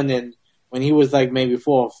 1991, and when he was, like, maybe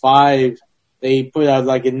 4 or 5, they put out,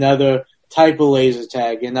 like, another type of laser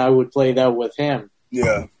tag, and I would play that with him.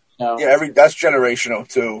 Yeah. So, Yeah, that's generational,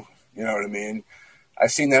 too. You know what I mean?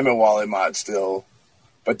 I've seen them in Wally Mott still.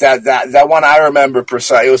 But that one I remember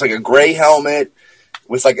precise. It was like a gray helmet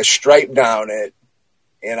with, like, a stripe down it.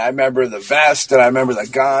 And I remember the vest, and I remember the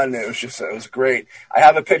gun. It was great. I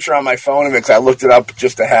have a picture on my phone of it because I looked it up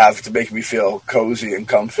just to make me feel cozy and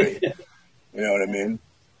comfy. You know what I mean?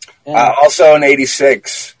 Yeah. Also in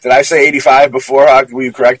 '86. Did I say '85 before, Huck? Were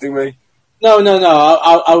you correcting me? No.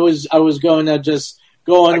 I was going to just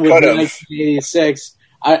go on with 1986.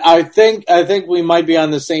 I think we might be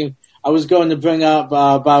on the same. I was going to bring up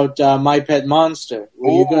about My Pet Monster.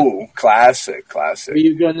 Classic. Were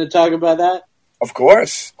you going to talk about that? Of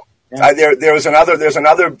course. Yeah. There's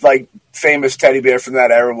another like famous teddy bear from that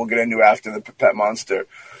era we'll get into after the Pet Monster.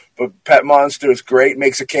 But Pet Monster is great.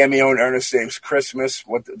 Makes a cameo in Ernest Saves Christmas.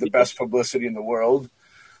 The best publicity in the world.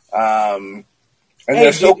 And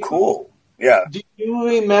they're so cool. Yeah. Do you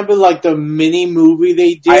remember like the mini movie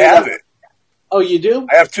they did? I have it. Oh, you do?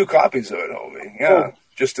 I have 2 copies of it, homie. Yeah. Oh.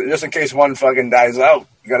 Just in case one fucking dies out.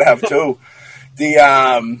 You gotta have 2.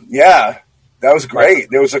 That was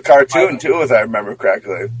great. There was a cartoon, too, if I remember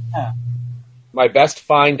correctly. Yeah. My best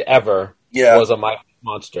find ever was a My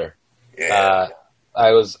Monster. Yeah.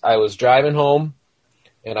 I was driving home,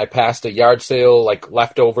 and I passed a yard sale, like,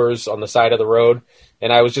 leftovers on the side of the road,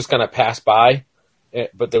 and I was just going to pass by,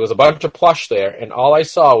 but there was a bunch of plush there, and all I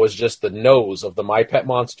saw was just the nose of the My Pet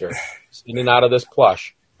Monster sticking out of this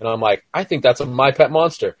plush. And I'm like, I think that's a My Pet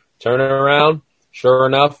Monster. Turn it around. Sure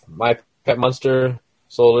enough, My Pet Monster...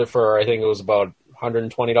 sold it for, I think it was about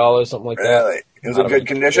 $120, something like that. Really? It was in good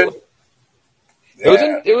condition?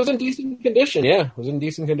 It was in decent condition, yeah. It was in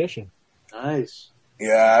decent condition. Nice.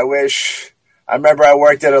 Yeah, I remember I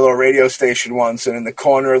worked at a little radio station once, and in the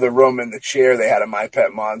corner of the room in the chair, they had a My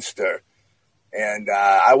Pet Monster. And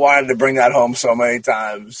I wanted to bring that home so many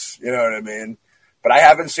times, you know what I mean? But I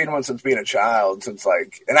haven't seen one since being a child, and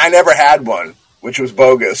I never had one, which was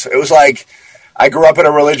bogus. It was like... I grew up in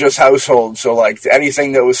a religious household, so like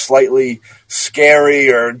anything that was slightly scary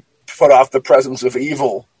or put off the presence of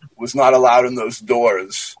evil was not allowed in those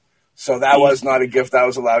doors. So that was not a gift I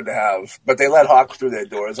was allowed to have. But they let Hawk through their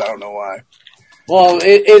doors. I don't know why. Well,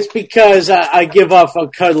 it's because I give off a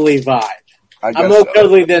cuddly vibe. I'm more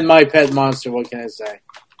cuddly than My Pet Monster. What can I say?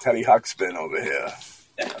 Teddy Huckspin over here.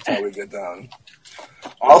 That's how we get down.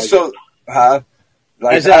 Also,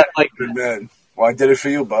 like that, man. Well, I did it for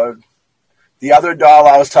you, bud. The other doll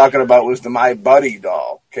I was talking about was the My Buddy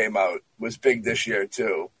doll. Came out. Was big this year,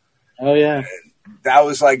 too. Oh, yeah. And that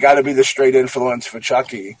was like got to be the straight influence for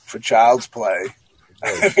Chucky, for Child's Play.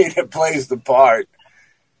 I mean, it plays the part.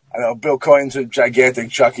 I know Bill Coyne's a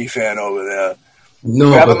gigantic Chucky fan over there. No,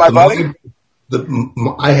 you have but My Buddy?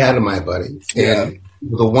 I had a My Buddy. Yeah. And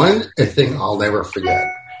the one thing I'll never forget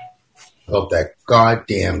about that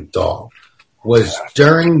goddamn doll was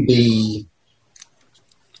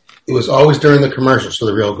it was always during the commercials for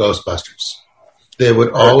the real Ghostbusters. They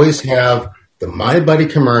would always have the My Buddy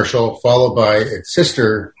commercial followed by its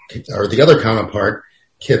sister, or the other counterpart,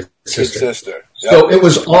 Kid's sister. Yep. So it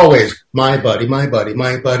was always My Buddy, My Buddy,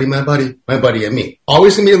 My Buddy, My Buddy, My Buddy, and me.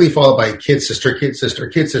 Always immediately followed by Kid's sister, Kid's sister,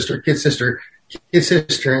 Kid's sister, Kid's sister, Kid's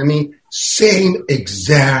sister, and me. Same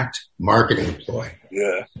exact marketing ploy.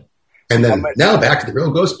 Yeah. And then now back to the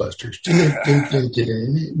real Ghostbusters.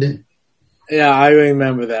 Yeah, I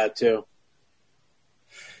remember that too.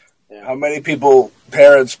 Yeah. How many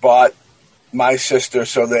parents bought my sister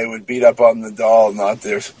so they would beat up on the doll, not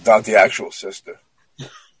the actual sister?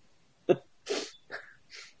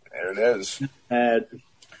 There it is. I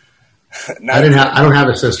don't have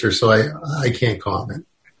a sister, so I can't comment.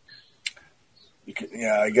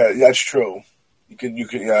 That's true. You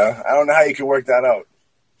could. I don't know how you can work that out.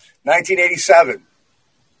 1987.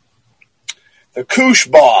 The Koosh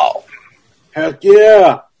Ball. Heck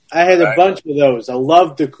yeah. I had a bunch of those. I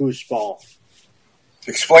loved the Koosh Ball.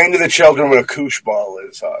 Explain to the children what a Koosh Ball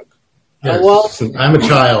is, Hug. Yes. Listen, I'm a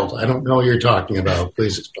child. I don't know what you're talking about.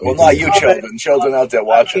 Please explain. Well, not you children. Children out there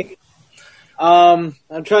watching. I'm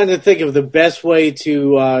trying to think of the best way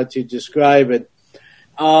to describe it.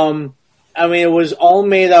 I mean, it was all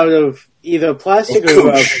made out of either plastic or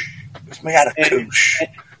rubber. It's made out of koosh.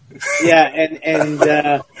 Yeah,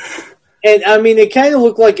 and I mean, it kind of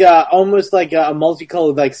looked like almost like a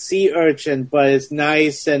multicolored like sea urchin, but it's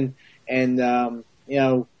nice and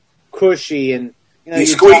cushy and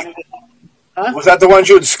you Huh? Was that the ones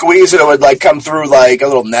you would squeeze and it would like come through like a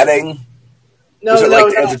little netting? No, was it no,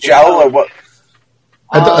 like no, as a gel or what?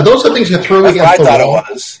 Are those the things you throw That's what I against the thought wall?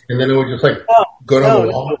 it was. And then it would just like go down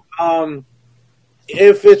the wall? No.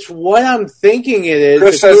 If it's what I'm thinking it is,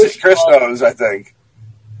 Chris says Chris knows, I think.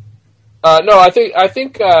 No, I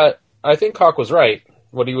think Hawk was right.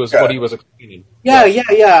 What he was explaining.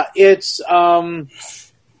 Yeah. It's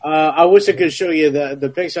I wish I could show you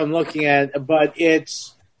the picture I'm looking at, but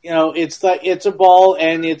it's it's like it's a ball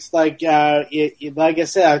and it's like like I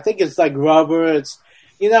said, I think it's like rubber. It's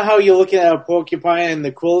how you're looking at a porcupine and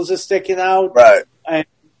the quills are sticking out, right?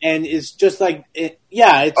 And it's just like It's,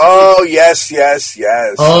 yes. Oh,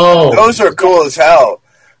 those are cool as hell.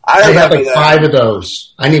 I had like that. 5 of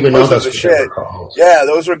those. I didn't even know those were were shit. calls. Yeah,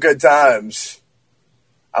 those were good times.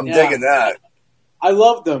 I'm digging that. I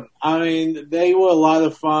loved them. I mean, they were a lot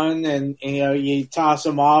of fun, and you toss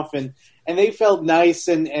them off, and they felt nice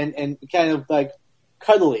and kind of like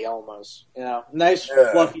cuddly almost. Nice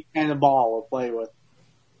fluffy kind of ball to play with.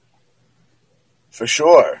 For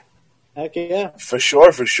sure. Heck yeah. For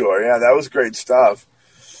sure. Yeah, that was great stuff.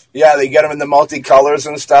 Yeah, they get them in the multicolors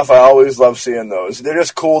and stuff. I always love seeing those. They're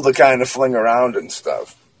just cool to kind of fling around and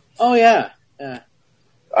stuff. Oh yeah.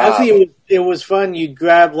 Actually, it was fun. You'd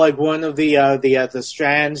grab like one of the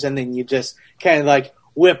strands, and then you just kind of like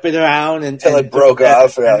whip it around until it broke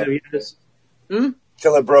off. Yeah.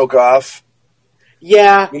 Till it broke off.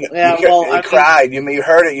 Yeah. You cried. You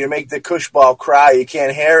heard it. You make the cush ball cry. You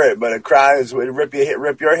can't hear it, but it cries. It would rip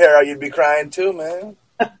your hair out. You'd be crying too, man.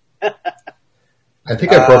 I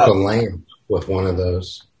think I broke a lamp with one of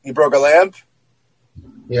those. You broke a lamp?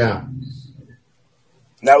 Yeah.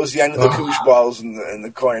 And that was the end of the koosh balls in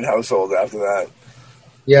the Coyne household after that.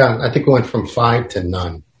 Yeah, I think it went from 5 to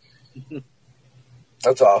none.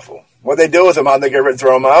 That's awful. What they do with them? How'd they get rid?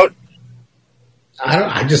 Throw them out?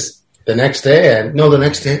 The next day,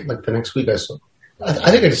 like the next week, I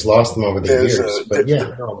think I just lost them over the years.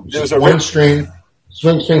 There's one string,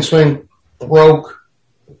 swing, broke,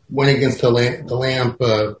 went against the lamp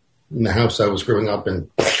in the house I was growing up in.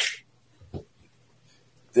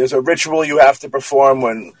 There's a ritual you have to perform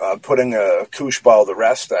when putting a koosh ball to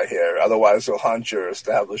rest, I hear. Otherwise, they'll haunt your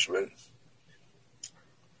establishment.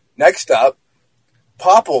 Next up,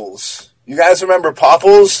 popples. You guys remember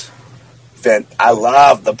popples? I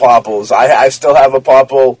love the popples. I still have a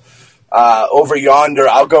popple over yonder.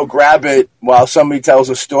 I'll go grab it while somebody tells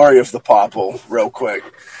a story of the popple real quick.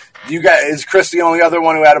 Is Chris the only other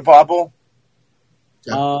one who had a popple?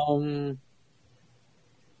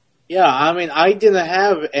 Yeah, I mean, I didn't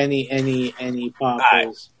have any popples.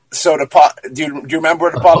 Right. So do you remember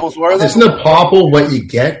what the popples were? Isn't a popple what you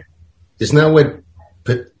get? Isn't that what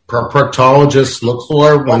proctologists look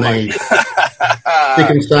for when they stick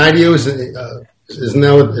inside you? Isn't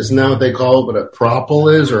that what they call what a propple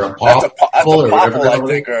is, or a popple, or whatever I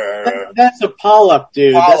think? That's a polyp,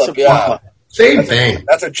 dude. That's a polyp. Same thing.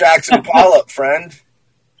 That's a Jackson polyp, friend.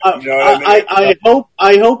 You know what I mean?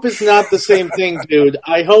 I hope it's not the same thing, dude.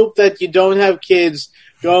 I hope that you don't have kids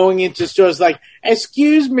going into stores like,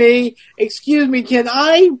 excuse me, can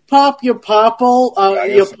I pop your popple,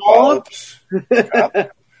 your polyp?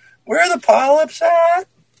 Where are the polyps at?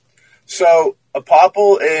 So a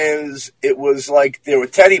popple it was like they were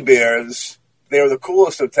teddy bears. They were the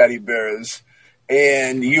coolest of teddy bears.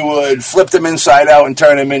 And you would flip them inside out and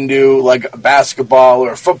turn them into like a basketball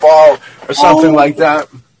or a football or something like that.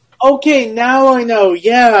 Okay, now I know.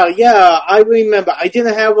 Yeah, I remember. I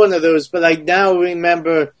didn't have one of those, but I now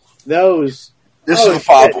remember those. This is a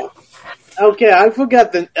popple. Okay, I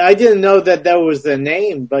forgot I didn't know that was the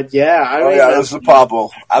name, but yeah. This is a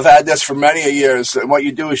popple. I've had this for many years. And what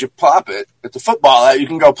you do is you pop it. It's a football. You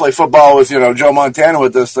can go play football with, Joe Montana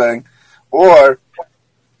with this thing. Or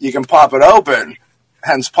you can pop it open,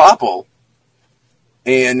 hence popple.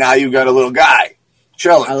 And now you've got a little guy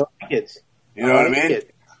chilling. I like it. You know what I mean?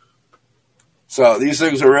 So these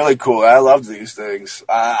things are really cool. I love these things.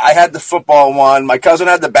 I had the football one. My cousin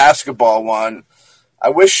had the basketball one.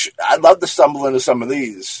 I'd love to stumble into some of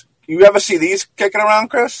these. You ever see these kicking around,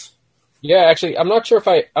 Chris? Yeah, actually, I'm not sure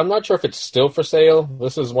if it's still for sale.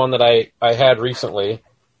 This is one that I had recently.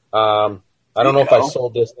 I don't know if I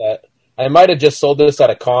sold this I might have just sold this at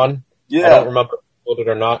a con. Yeah. I don't remember if I sold it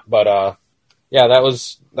or not, but yeah,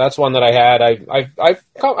 that's one that I had.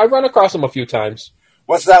 I've run across them a few times.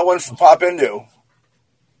 What's that one for pop into?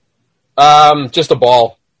 Just a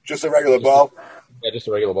ball. Just a regular ball? Yeah, just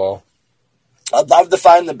a regular ball. I'd love to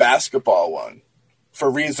find the basketball one for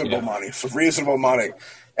reasonable money.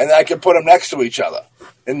 And then I can put them next to each other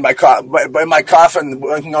in my coffin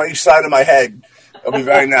on each side of my head. It'll be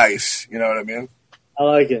very nice. You know what I mean? I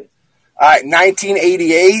like it. All right,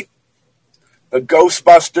 1988, the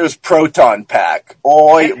Ghostbusters Proton Pack.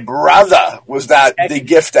 Oi, brother, was that the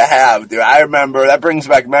gift to have, dude. I remember. That brings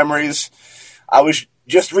back memories. I was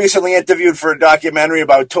just recently interviewed for a documentary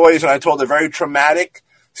about toys, and I told a very traumatic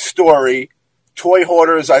story. Toy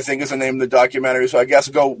Hoarders, I think, is the name of the documentary, so I guess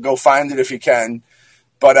go find it if you can.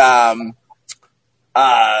 But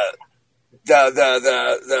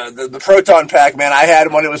the Proton Pack, man, I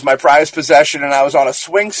had one. It was my prized possession, and I was on a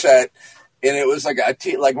swing set, and it was like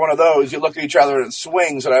like one of those. You look at each other and it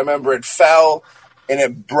swings, and I remember it fell, and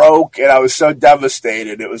it broke, and I was so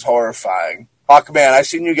devastated. It was horrifying. Hawkman, I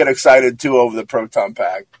seen you get excited, too, over the Proton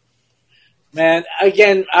Pack. Man,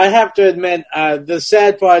 again, I have to admit, the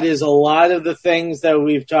sad part is a lot of the things that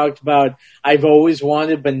we've talked about I've always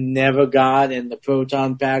wanted but never got, and the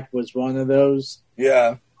Proton Pack was one of those.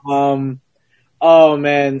 Yeah. Oh,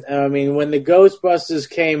 man. I mean, when the Ghostbusters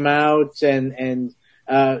came out and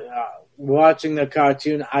watching the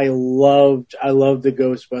cartoon, I loved the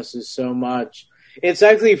Ghostbusters so much. It's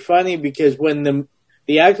actually funny because when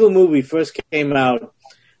the actual movie first came out,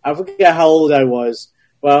 I forget how old I was.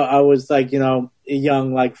 Well, I was like, young,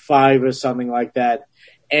 like 5 or something like that.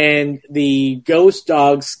 And the ghost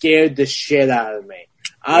dog scared the shit out of me.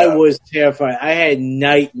 Yeah. I was terrified. I had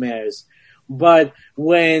nightmares. But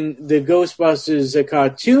when the Ghostbusters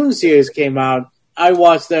cartoon series came out, I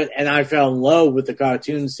watched that and I fell in love with the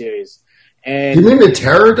cartoon series. And you mean the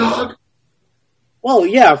Terror Dog? Well,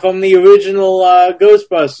 yeah, from the original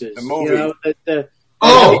Ghostbusters. The movie. The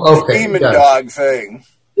okay. Demon dog thing.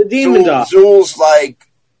 The demon dog. Zool's like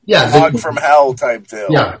dog the, from hell type deal.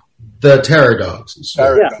 Yeah, the Terror Dogs.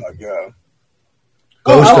 Terror dog, yeah.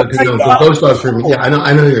 Ghost dogs for me. Yeah,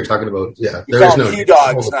 I know who you're talking about. Yeah, you call them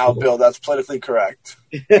dogs now, Bill. That's politically correct.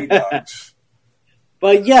 Dogs.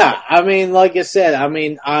 But yeah, I mean, like I said,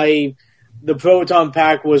 the Proton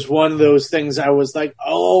Pack was one of those things I was like,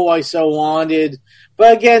 oh, I so wanted.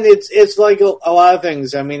 But again, it's like a lot of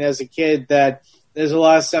things. I mean, as a kid, that there's a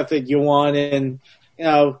lot of stuff that you want, and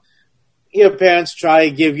your parents try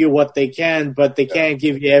to give you what they can, but they can't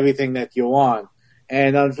give you everything that you want.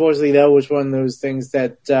 And unfortunately, that was one of those things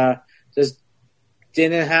that just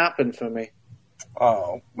didn't happen for me.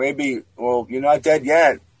 Oh, maybe. Well, you're not dead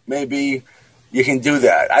yet. Maybe you can do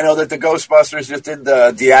that. I know that the Ghostbusters just did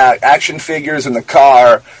the action figures in the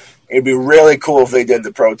car. It'd be really cool if they did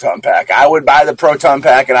the Proton Pack. I would buy the Proton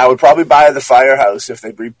Pack, and I would probably buy the Firehouse if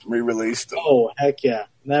they re-released them. Oh, heck yeah.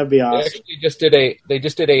 That'd be awesome. They just did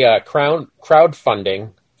a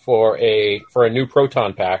crowdfunding for a new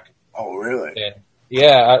Proton Pack. Oh, really? And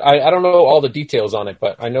yeah, I don't know all the details on it,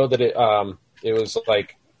 but I know that it was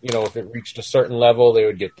like, if it reached a certain level, they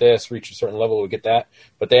would get this. Reach a certain level, they would get that.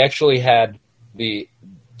 But they actually had to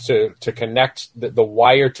connect the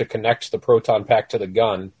wire to connect the Proton Pack to the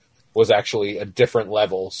gun was actually a different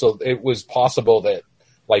level. So it was possible that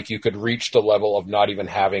like you could reach the level of not even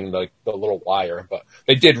having the little wire, but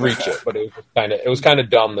they did reach it. But it was kind of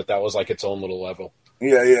dumb that was like its own little level.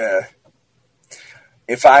 Yeah.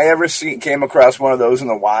 If I ever came across one of those in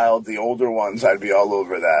the wild, the older ones, I'd be all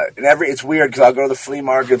over that. And it's weird because I'll go to the flea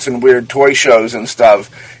markets and weird toy shows and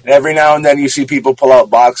stuff. And every now and then you see people pull out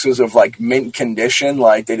boxes of like mint condition,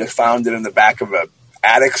 like they just found it in the back of a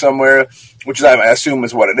attic somewhere, which I assume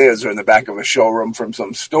is what it is, or in the back of a showroom from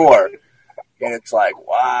some store. And it's like,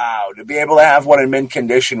 wow, to be able to have one in mint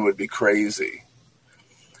condition would be crazy.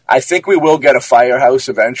 I think we will get a Firehouse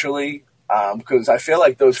eventually. Because I feel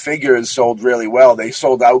like those figures sold really well. They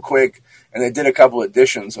sold out quick, and they did a couple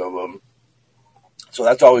editions of them. So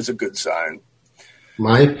that's always a good sign.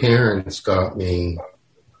 My parents got me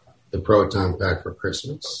the Proton Pack for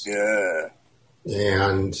Christmas. Yeah.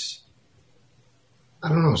 And I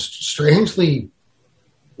don't know, strangely,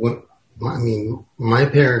 my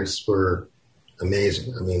parents were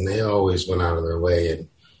amazing. I mean, they always went out of their way and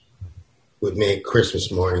would make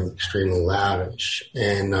Christmas morning extremely lavish.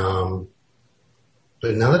 And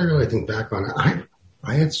but now that I really think back on it,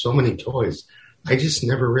 I had so many toys. I just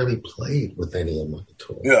never really played with any of my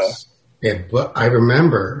toys. Yeah. But I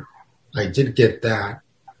remember I did get that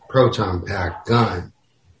Proton Pack gun,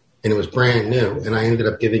 and it was brand new, and I ended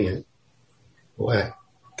up giving it away.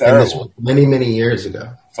 Terrible. And this was many, many years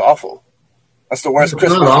ago. It's awful. That's the worst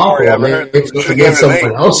Christmas story I've ever heard. It made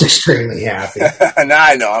someone else extremely happy. Nah,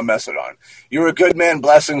 I know. I'm messing on. You were a good man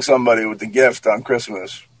blessing somebody with the gift on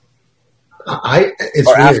Christmas. It's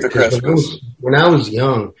or weird, after Christmas. When I was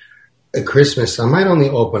young, at Christmas, I might only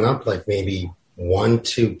open up like maybe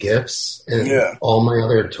 1-2 gifts, and all my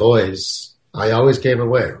other toys I always gave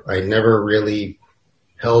away. I never really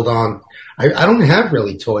held on. I don't have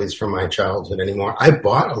really toys from my childhood anymore. I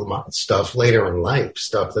bought a lot of stuff later in life,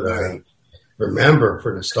 stuff that I remember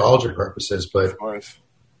for nostalgia purposes, but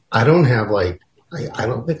I don't have I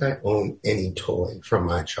don't think I own any toy from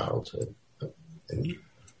my childhood.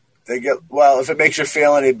 They get, well, if it makes you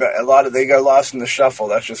feel any better, they get lost in the shuffle.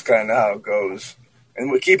 That's just kind of how it goes.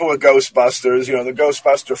 And we keep it with Ghostbusters. You know, the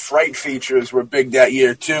Ghostbuster Fright features were big that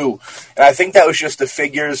year too. And I think that was just the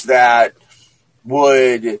figures that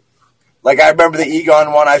would, like, I remember the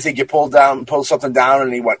Egon one. I think you pulled something down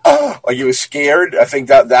and he went, oh, like he was scared. I think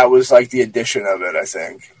that was like the addition of it, I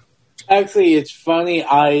think. Actually, it's funny.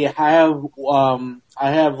 I have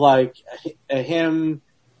like him,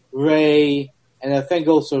 Ray, and I think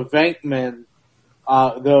also Venkman.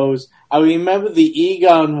 Those I remember the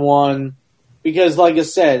Egon one because, like I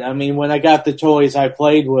said, I mean, when I got the toys, I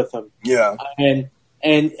played with them. Yeah, and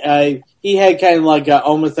he had kind of like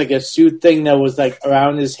almost like a suit thing that was like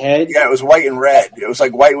around his head. Yeah, it was white and red. It was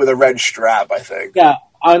like white with a red strap, I think. Yeah,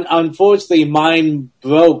 unfortunately, mine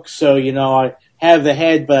broke, so I have the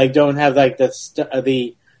head, but I don't have like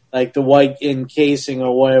the white encasing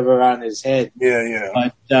or whatever on his head. Yeah.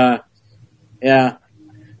 But yeah.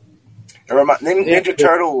 Ninja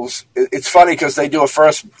Turtles, it's funny because they do a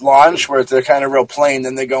first launch where they're kind of real plain,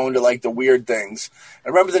 then they go into like the weird things. I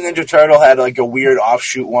remember the Ninja Turtle had like a weird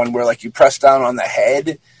offshoot one where like you press down on the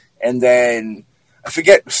head and then I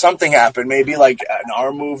forget something happened, maybe like an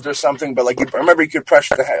arm moved or something, but like I remember you could press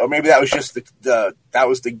the head, or maybe that was just that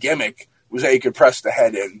was the gimmick, was that you could press the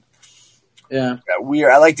head in. Yeah.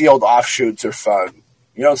 Weird. I like the old offshoots, are fun.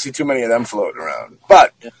 You don't see too many of them floating around.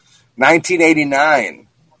 But 1989.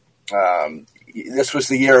 This was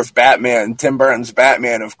the year of Batman, Tim Burton's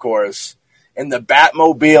Batman, of course, and the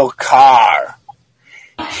Batmobile car.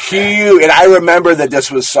 Huge, and I remember that this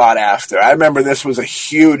was sought after. I remember this was a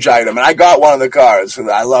huge item, and I got one of the cars, and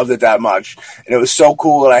I loved it that much. And it was so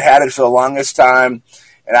cool that I had it for the longest time,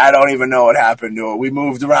 and I don't even know what happened to it. We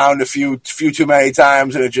moved around a few too many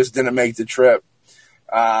times, and it just didn't make the trip.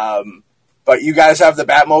 But you guys have the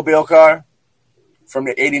Batmobile car from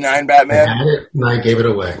the '89 Batman? I had it, and I gave it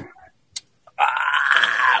away.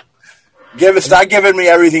 Stop giving me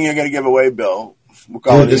everything you're going to give away, Bill.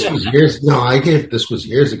 Dude, this was years. No, this was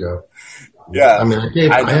years ago. Yeah, I mean,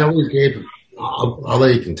 I always gave. I'll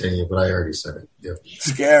let you continue, but I already said it. Yeah.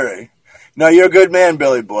 Scary. No, you're a good man,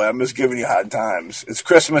 Billy boy. I'm just giving you hard times. It's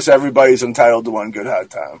Christmas. Everybody's entitled to one good hard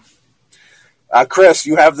time. Chris,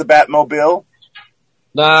 you have the Batmobile?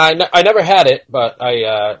 Nah, I never had it, but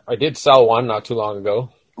I did sell one not too long ago.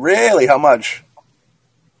 Really? How much?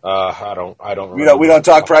 I don't remember. We don't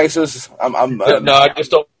talk prices. No, I just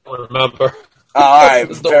don't remember. All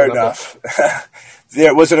right, fair enough.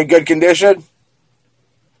 Was it in good condition?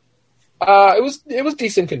 It was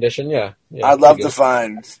decent condition. Yeah I'd love to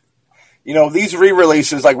find. These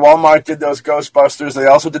re-releases, like Walmart did those Ghostbusters. They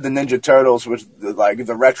also did the Ninja Turtles, with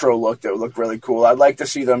the retro look that looked really cool. I'd like to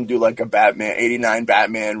see them do like a Batman '89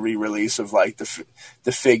 Batman re-release of like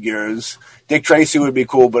the figures. Dick Tracy would be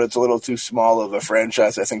cool, but it's a little too small of a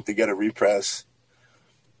franchise, I think, to get a repress.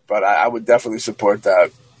 But I would definitely support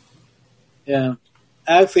that. Yeah,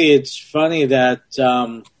 actually, it's funny that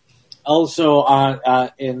also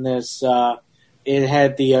on in this it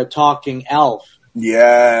had the talking elf.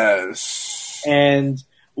 Yes. And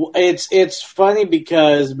it's funny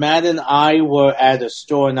because Matt and I were at a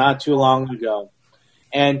store not too long ago,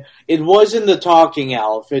 and it wasn't the talking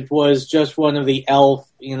elf. It was just one of the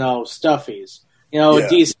elf, stuffies, a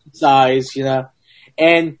decent size,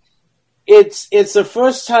 and it's the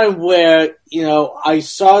first time where, I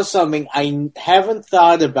saw something I haven't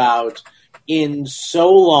thought about in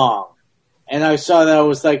so long, and I saw that I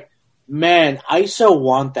was like, man, I so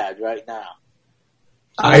want that right now.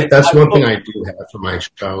 That's one thing I do have from my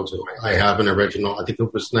childhood. I have an original. I think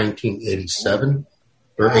it was 1987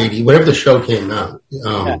 or 80, whatever the show came out.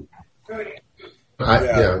 One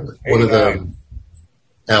of the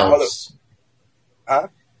elves. Huh?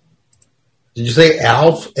 Did you say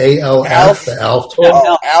Alf? A-L-F? The Alf toy?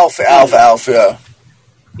 Alf, yeah.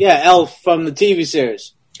 Yeah, Elf from the TV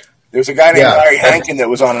series. There's a guy named Larry Hankin that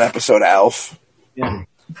was on an episode of Alf. Yeah.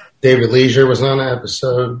 David Leisure was on an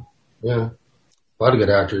episode. Yeah. A lot of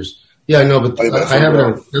good actors. Yeah, I know, but I have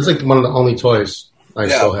it. That's like one of the only toys I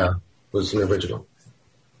still have was an original.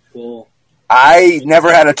 Cool. I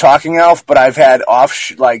never had a talking elf, but I've had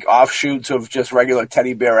offshoots of just regular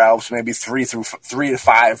teddy bear elves, maybe 3 to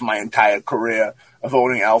 5 my entire career of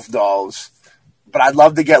owning elf dolls. But I'd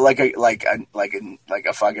love to get like a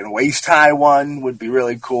fucking waist high one would be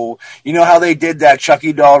really cool. You know how they did that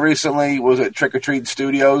Chucky doll recently? Was it Trick or Treat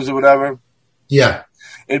Studios or whatever? Yeah.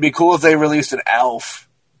 It'd be cool if they released an elf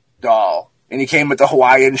doll. And he came with the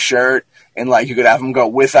Hawaiian shirt, and like you could have him go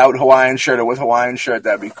without Hawaiian shirt or with Hawaiian shirt.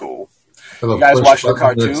 That'd be cool. You guys watch the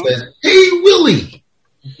cartoon? Hey, Willie!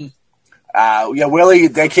 Yeah, Willie,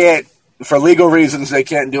 they can't, for legal reasons, they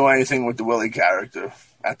can't do anything with the Willie character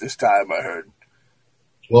at this time, I heard.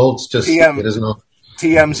 Well, it's just, it isn't all.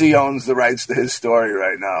 TMZ owns the rights to his story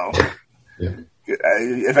right now. Yeah.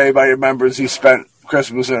 If anybody remembers, he spent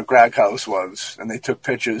Christmas in a crack house once, and they took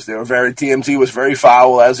pictures. TMZ was very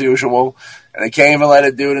foul, as usual, and they came and let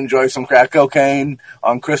a dude enjoy some crack cocaine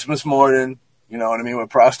on Christmas morning, you know what I mean, with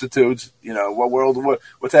prostitutes. You know,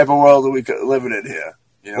 what type of world are we living in here?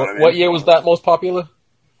 You know what I mean? What year was that most popular?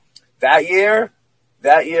 That year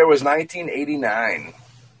was 1989.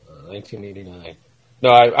 1989. No,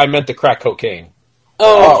 I meant the crack cocaine.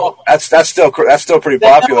 Oh, that's still pretty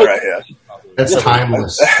popular right here. That's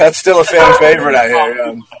timeless. That's still a fan favorite out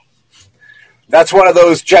here. That's one of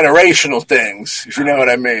those generational things, if you know what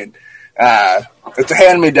I mean. It's a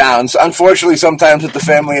hand-me-downs. Unfortunately, sometimes it's the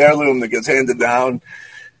family heirloom that gets handed down.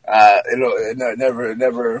 It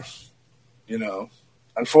never, you know.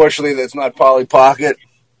 Unfortunately, that's not Polly Pocket.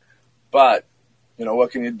 But, you know,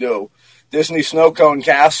 what can you do? Disney Snow Cone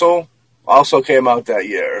Castle also came out that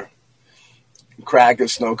year. Crack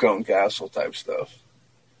and Snow Cone Castle type stuff.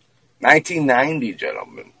 1990,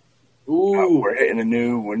 gentlemen. Ooh, we're hitting a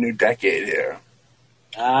new decade here.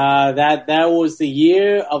 That was the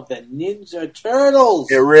year of the Ninja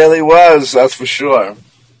Turtles. It really was, that's for sure.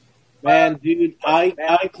 Man, dude,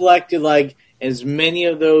 I collected like as many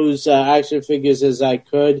of those action figures as I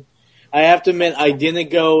could. I have to admit, I didn't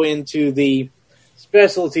go into the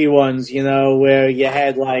specialty ones, you know, where you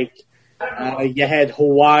had like you had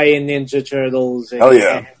Hawaiian Ninja Turtles. And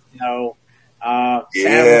you know,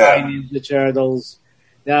 Samurai Ninja Turtles.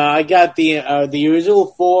 Now I got the original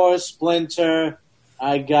 4, Splinter.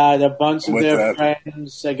 I got a bunch of their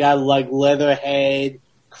friends. I got like Leatherhead,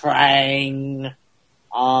 Krang.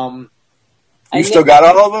 You still got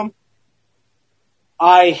all of them?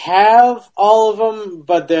 I have all of them,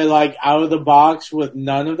 but they're like out of the box with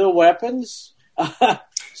none of the weapons.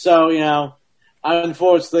 So, you know,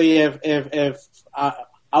 unfortunately, if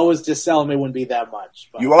I was to sell them, it wouldn't be that much.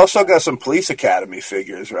 But. You also got some Police Academy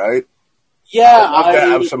figures, right? Yeah, I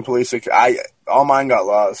have some all mine got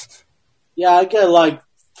lost. Yeah, I got like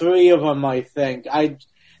 3 of them, I think.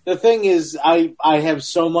 The thing is, I have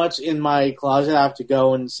so much in my closet, I have to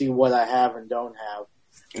go and see what I have and don't have.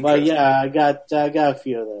 But yeah, I got a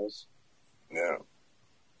few of those. Yeah.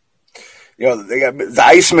 You know, the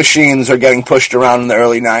ice machines are getting pushed around in the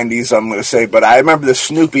early 90s, I'm going to say, but I remember the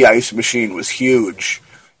Snoopy ice machine was huge,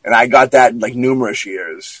 and I got that in like numerous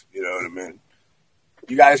years, you know what I mean?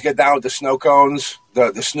 You guys get down with the snow cones,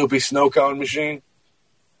 the Snoopy snow cone machine?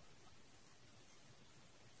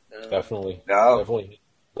 Definitely. No?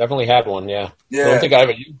 Definitely had one, yeah. Yeah. I don't think I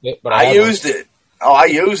ever used it, but I used it. Oh, I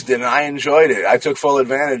used it, and I enjoyed it. I took full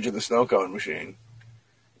advantage of the snow cone machine.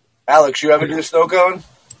 Alex, you ever do the snow cone?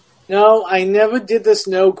 No, I never did the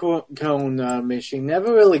snow cone machine.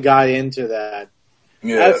 Never really got into that.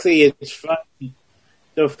 Yeah. Actually, it's funny.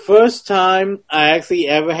 The first time I actually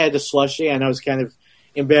ever had a slushie, I know it's kind of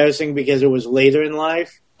embarrassing because it was later in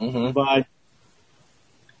life, but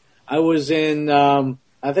I was in,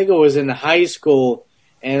 I think it was in high school,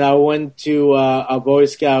 and I went to a Boy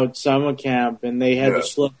Scout summer camp, and they had the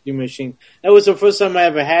slushie machine. That was the first time I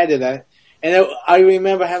ever had it. I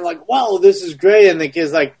remember having like, wow, this is great. And the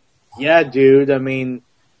kid's like, yeah, dude, I mean,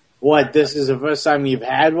 what, this is the first time you've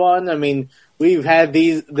had one? I mean, we've had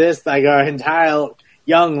this like our entire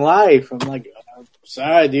young life. I'm like,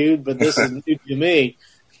 sorry, dude, but this is new to me.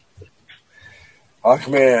 Oh,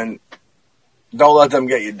 man, don't let them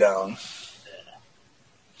get you down.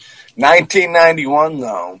 1991,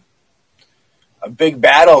 though. A big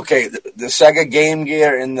battle. Okay, the Sega Game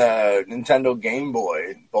Gear and the Nintendo Game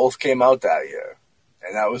Boy both came out that year.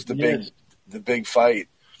 And that was the big fight.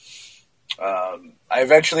 I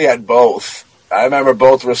eventually had both. I remember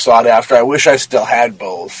both were sought after. I wish I still had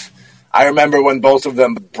both. I remember when both of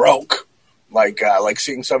them broke. Like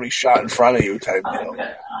seeing somebody shot in front of you type deal.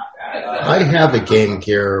 I have the Game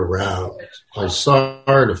Gear around. I saw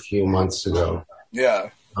it a few months ago. Yeah.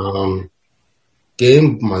 My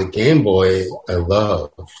Game Boy, I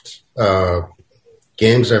loved.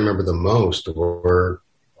 Games I remember the most were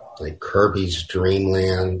like Kirby's Dream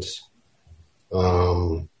Land,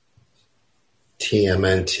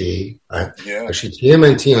 TMNT. Actually,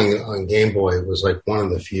 TMNT on Game Boy was like one of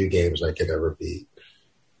the few games I could ever beat.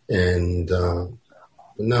 And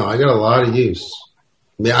no, I got a lot of use.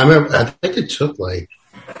 I mean, I think it took like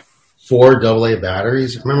 4 AA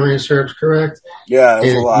batteries, if memory serves correct. Yeah,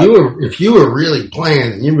 and a lot. If you were really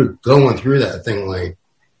playing, you were going through that thing like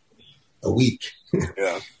a week.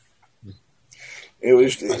 Yeah. It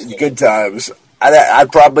was good times. I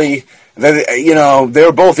probably, they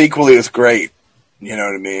were both equally as great. You know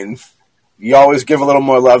what I mean? You always give a little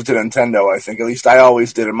more love to Nintendo, I think. At least I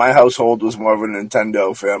always did. And my household was more of a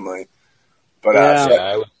Nintendo family. But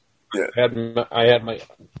I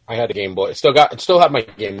had a Game Boy. Still have my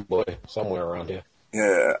Game Boy somewhere around here.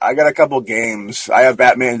 Yeah, I got a couple games. I have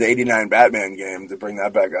the '89 Batman game, to bring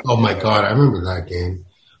that back up. Oh my God, I remember that game.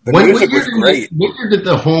 The music was great. When did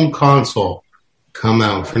the home console come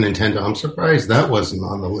out for Nintendo? I'm surprised that wasn't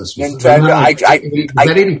on the list. Nintendo, was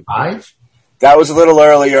that 85? That was a little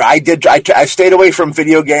earlier. I stayed away from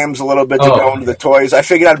video games a little bit to go into the toys. I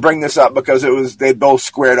figured I'd bring this up because they both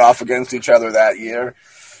squared off against each other that year.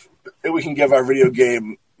 We can give our video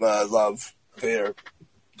game love there.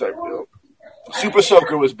 Super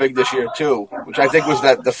Soaker was big this year too, which I think was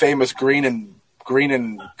the famous green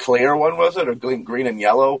and clear one, was it, or green and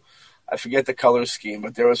yellow? I forget the color scheme,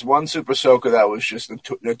 but there was one Super Soaker that was just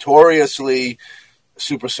notoriously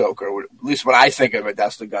Super Soaker. At least when I think of it,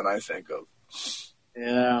 that's the gun I think of.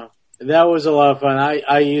 Yeah, that was a lot of fun.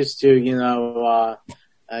 I used to,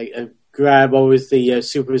 I grab always the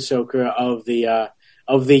Super Soaker of the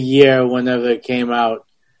year whenever it came out,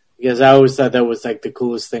 because I always thought that was like the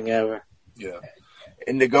coolest thing ever. Yeah,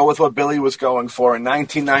 and to go with what Billy was going for in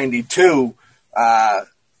 1992,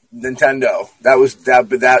 Nintendo.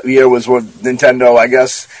 That year was when Nintendo. I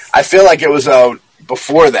guess I feel like it was out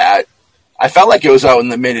before that. I felt like it was out in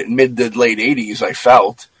the mid to late 80s. I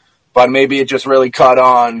felt. But maybe it just really caught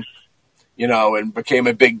on, and became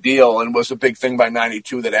a big deal and was a big thing by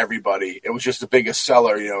 92 that it was just the biggest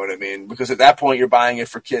seller, you know what I mean? Because at that point you're buying it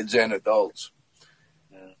for kids and adults.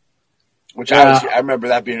 Yeah. Which I remember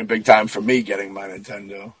that being a big time for me getting my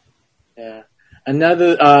Nintendo. Yeah.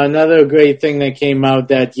 Another great thing that came out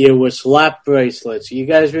that year was lap bracelets. You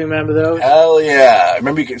guys remember those? Hell yeah. I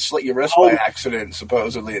remember you could slit your wrist by accident,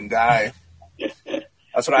 supposedly, and die.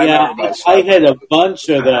 That's what I remember about I had a bunch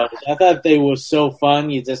of those. I thought they were so fun.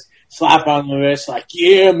 You just slap on the wrist like,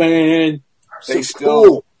 yeah, man. They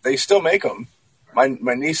still make them. My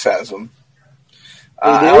niece has them.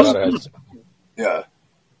 Yeah.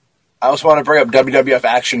 I also want to bring up WWF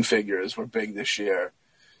action figures were big this year.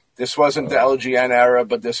 This wasn't the LGN era,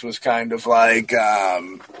 but this was kind of like... that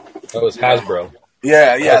was Hasbro.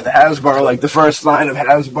 Yeah, the Hasbro, like the first line of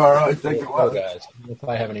Hasbro, I think it was. Guys. I don't know if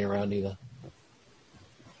I have any around either.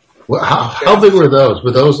 Well, how big were those?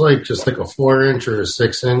 Were those just like a 4-inch or a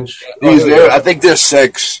 6-inch? I think they're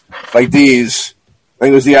 6, like these. I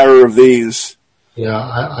think it was the era of these. Yeah,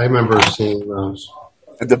 I remember seeing those.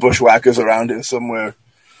 At the Bushwhackers around here somewhere.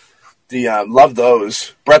 Love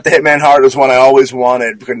those. Bret the Hitman Hart was one I always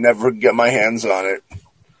wanted, could never get my hands on it.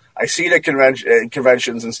 I see it at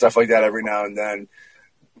conventions and stuff like that every now and then.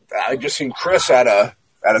 I just seen Chris at a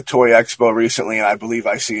Toy Expo recently, and I believe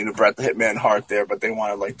I seen a Bret the Hitman Hart there, but they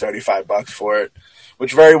wanted like $35 for it,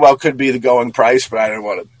 which very well could be the going price, but I didn't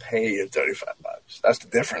want to pay $35. That's the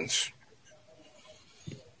difference.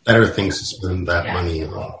 Better things to spend that money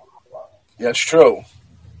on. Yeah, it's true.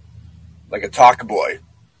 Like a Talk Boy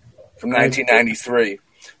from 1993,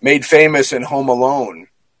 made famous in Home Alone.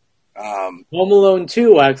 Home Alone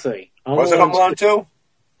 2, actually. Was it Home Alone 2?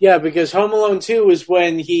 Yeah, because Home Alone 2 is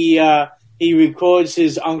when he records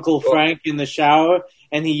his Uncle Frank in the shower,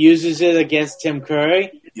 and he uses it against Tim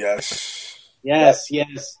Curry. Yes.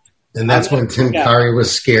 And that's when Tim Curry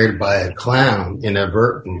was scared by a clown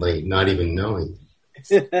inadvertently, not even knowing.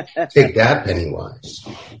 Take that, Pennywise.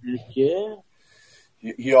 Yeah.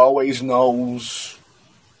 He always knows.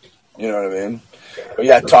 You know what I mean? But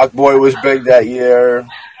yeah, Talk Boy was big that year.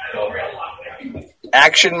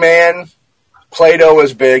 Action Man. Play-Doh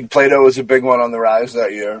was big. Play-Doh was a big one on the rise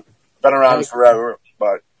that year. Been around forever,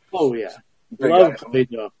 but... Oh, yeah. Love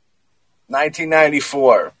Play-Doh.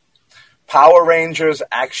 1994. Power Rangers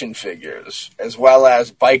action figures, as well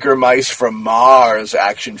as Biker Mice from Mars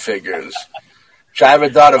action figures. Which I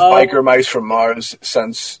haven't thought of Biker Mice from Mars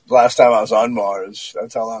since last time I was on Mars.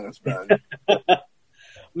 That's how long it's been.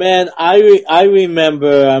 Man, I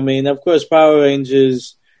remember, of course, Power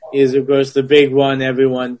Rangers is, of course, the big one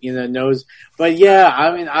everyone, knows. But yeah,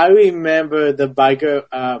 I remember the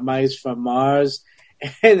Biker Mice from Mars.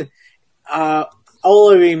 And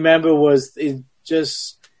all I remember was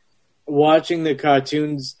just watching the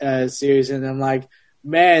cartoons series, and I'm like,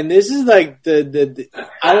 man, this is like the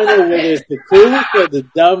I don't know whether it's the coolest or the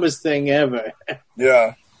dumbest thing ever.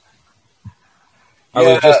 Yeah. I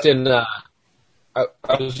was just in I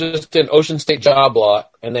was just in Ocean State Job Lot,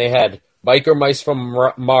 and they had Biker Mice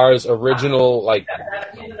from Mars original like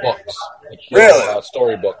books, Really?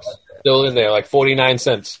 storybooks, still in there, like 49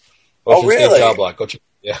 cents. Oh, Ocean really? State Job Lot. Go check.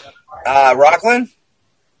 Yeah. Rockland?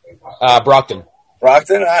 Brockton.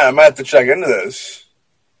 Brockton? I might have to check into this.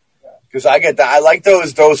 Because I like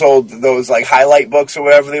those like highlight books or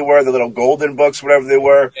whatever they were, the little golden books, whatever they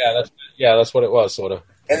were. Yeah, that's what it was, sort of.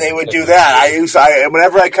 And they would do that.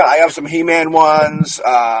 Whenever I have some He-Man ones,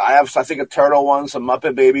 I have, I think, a Turtle one, some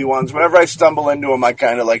Muppet Baby ones. Whenever I stumble into them, I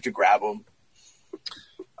kind of like to grab them.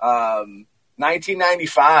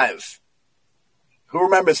 1995. Who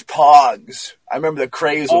remembers Pogs? I remember the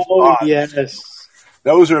craze of Pogs. Oh, yes.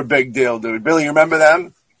 Those are a big deal, dude. Billy, you remember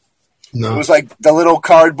them? No. It was like the little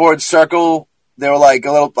cardboard circle. They were like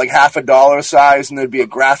a little, like $50 size, and there'd be a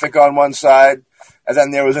graphic on one side. And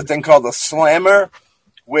then there was a thing called the Slammer,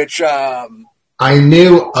 which I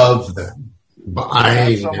knew of them, but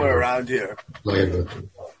I somewhere around here. played with them.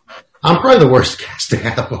 I'm probably the worst guest to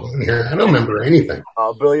have on here. I don't remember anything.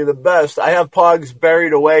 Oh, Billy, you're the best. I have Pogs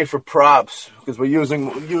buried away for props because we're using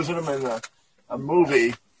them in a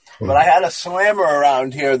movie. But I had a Slammer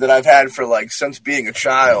around here that I've had for like since being a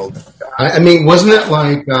child. I mean, wasn't it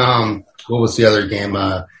like what was the other game?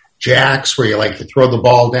 Jacks, where you throw the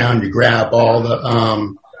ball down, you grab all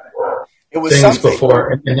the It was things something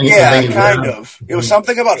before. And then kind of. It was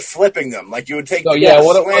something about flipping them. Like you would take. What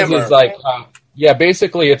it was is like,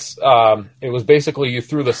 basically it was basically you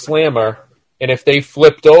threw the Slammer, and if they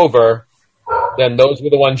flipped over, then those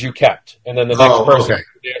were the ones you kept, and then the next person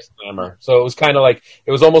threw their Slammer. So it was kind of like,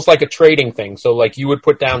 it was almost like a trading thing. So like you would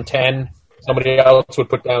put down 10, somebody else would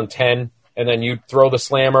put down 10, and then you'd throw the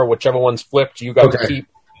Slammer, whichever one's flipped, you got to keep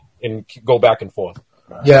and go back and forth.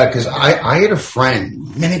 Yeah, because I had a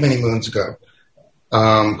friend many, many moons ago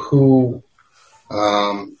who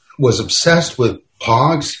was obsessed with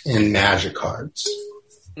Pogs and Magic cards.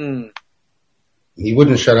 Mm. He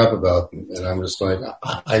wouldn't shut up about them, and I'm just like,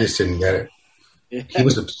 I just didn't get it. Yeah. He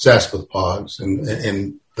was obsessed with Pogs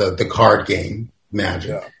and the card game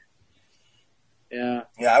Magic. Yeah.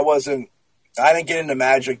 Yeah, I didn't get into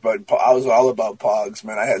Magic, but I was all about Pogs,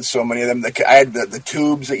 man. I had so many of them. I had the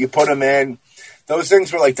tubes that you put them in. Those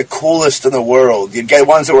things were like the coolest in the world. You'd get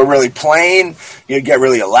ones that were really plain. You'd get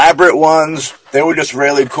really elaborate ones. They were just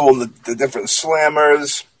really cool. The different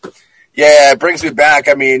slammers. Yeah, it brings me back.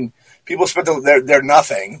 I mean, people spent they're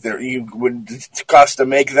nothing. You would cost to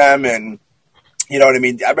make them, and you know what I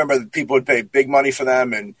mean. I remember people would pay big money for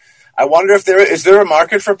them, and I wonder if is there a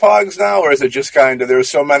market for Pogs now, or is it just kind of there's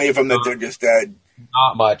so many of them that they're just dead?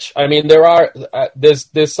 Not much. I mean, there are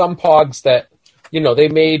there's some Pogs that, you know, they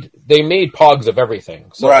made Pogs of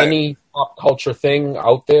everything. So any pop culture thing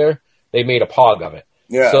out there, they made a Pog of it.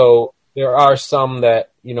 Yeah. So there are some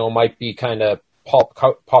that, you know, might be kind of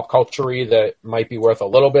pop culture-y that might be worth a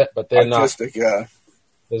little bit, but they're artistic, not. Yeah.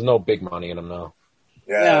 There's no big money in them now.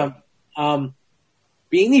 Yeah.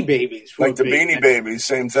 Beanie Babies. Like the Beanie Babies,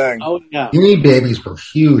 same thing. Oh, yeah. Beanie Babies were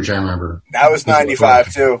huge, I remember. That was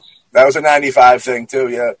 95, too. That was a 95 thing, too,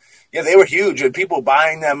 yeah. Yeah, they were huge, and people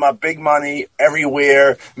buying them up, big money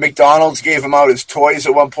everywhere. McDonald's gave them out as toys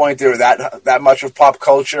at one point. They were that much of pop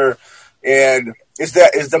culture. And is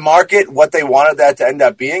the market what they wanted that to end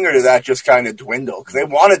up being, or did that just kind of dwindle? Because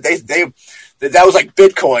that was like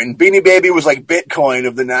Bitcoin. Beanie Baby was like Bitcoin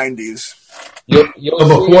of the 90s.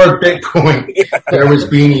 Before Bitcoin, there was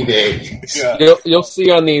Beanie Babies. Yeah. You'll see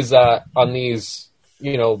on these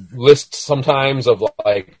you know, lists sometimes of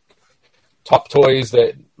like top toys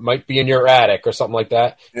that might be in your attic or something like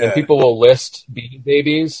that, and people will list Beanie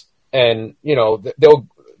Babies, and you know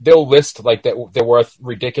they'll list like that they're worth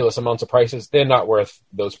ridiculous amounts of prices. They're not worth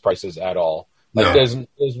those prices at all. Like there's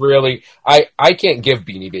really I can't give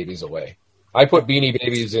Beanie Babies away. I put Beanie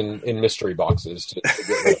Babies in mystery boxes to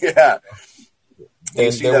get rid of.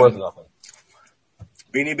 They're worth nothing.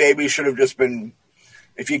 Beanie Babies should have just been,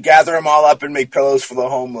 if you gather them all up and make pillows for the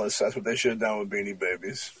homeless, that's what they should have done with Beanie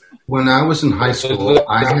Babies. When I was in high school,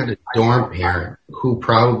 I had a dorm parent who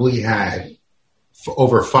probably had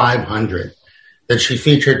over 500 that she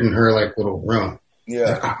featured in her like little room.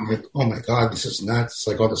 Yeah. And I'm like, oh my God, this is nuts. It's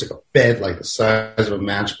like, there's like a bed like the size of a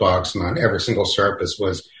matchbox, and on every single surface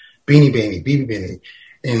was Beanie Baby, Beanie Baby.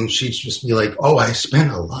 And she'd just be like, oh, I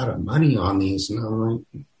spent a lot of money on these. And I'm like,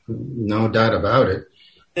 no doubt about it.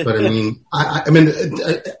 But I mean,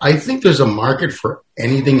 I think there's a market for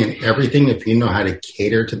anything and everything if you know how to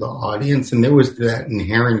cater to the audience. And there was that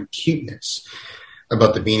inherent cuteness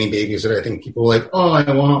about the Beanie Babies that I think people were like, oh,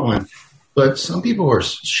 I want one. But some people were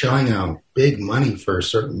shelling out big money for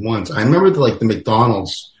certain ones. I remember the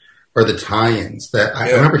McDonald's or the tie-ins that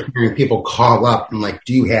I remember hearing people call up and like,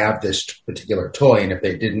 do you have this particular toy? And if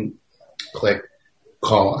they didn't click,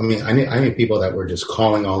 call. I mean, I knew people that were just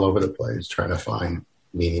calling all over the place trying to find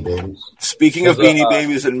Beanie Babies. Speaking of Beanie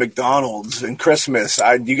Babies and McDonald's and Christmas,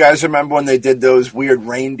 do you guys remember when they did those weird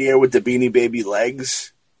reindeer with the Beanie Baby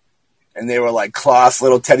legs? And they were like cloth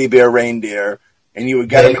little teddy bear reindeer, and you would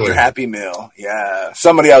get them in your Happy Meal. Yeah.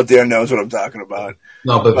 Somebody out there knows what I'm talking about.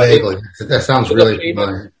 No, but vaguely. That sounds really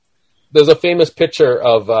familiar. There's a famous picture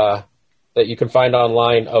of that you can find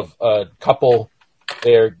online of a couple.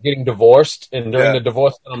 They're getting divorced, and during the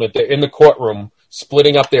divorce settlement, they're in the courtroom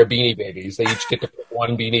splitting up their Beanie Babies. They each get to pick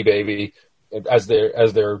one Beanie Baby as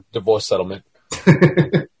their divorce settlement.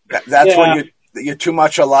 That's when you're too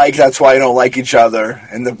much alike. That's why you don't like each other.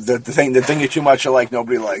 And the thing you're too much alike,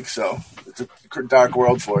 nobody likes. So it's a dark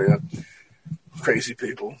world for you. Crazy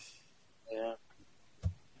people. Yeah.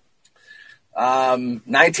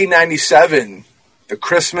 1997, the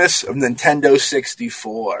Christmas of Nintendo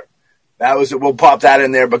 64. We'll pop that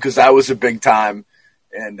in there because that was a big time.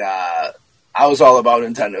 And I was all about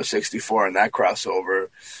Nintendo 64 and that crossover.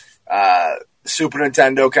 Super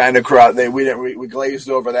Nintendo kind of we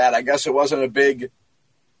glazed over that. I guess it wasn't a big.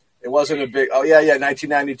 Oh yeah,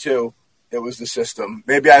 1992. It was the system.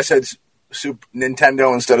 Maybe I said Super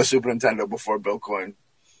Nintendo instead of Super Nintendo before Bill Coyne.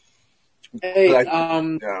 Hey,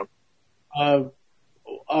 are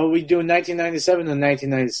we doing 1997 or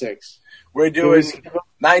 1996? We're doing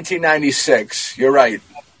 1996. You're right.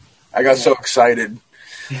 I got so excited.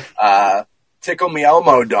 Tickle Me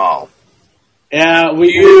Elmo doll. Yeah,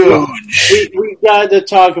 we got to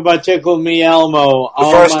talk about Tickle Me Elmo.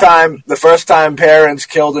 The first time parents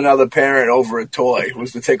killed another parent over a toy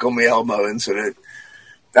was the Tickle Me Elmo incident.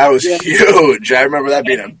 That was huge. I remember that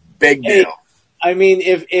being a big deal. I mean,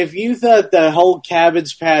 if you thought the whole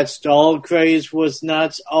Cabbage Patch doll craze was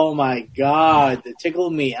nuts, oh my God, the Tickle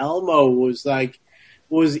Me Elmo was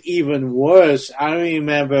even worse. I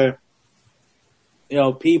remember,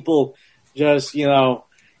 people just,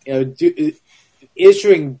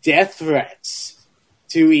 issuing death threats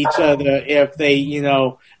to each other if they,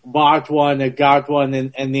 bought one or got one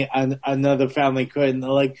and another family couldn't. They're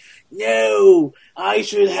like, no, I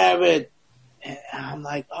should have it. And I'm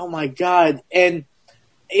like, oh my God. And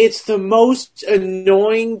it's the most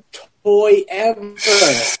annoying toy ever.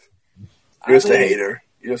 You're just a hater.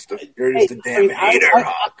 You're just a damn hater,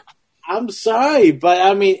 Hawk. I'm sorry, but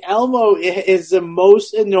I mean, Elmo is the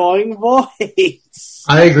most annoying voice.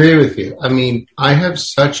 I agree with you. I mean, I have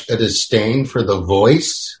such a disdain for the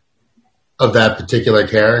voice of that particular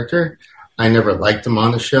character. I never liked him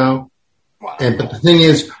on the show. Wow. But the thing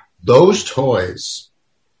is, those toys,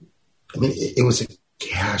 I mean, it was a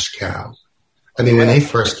cash cow. I mean, when they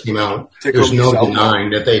first came out, there's no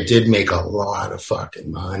denying that they did make a lot of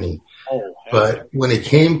fucking money. Oh, but when it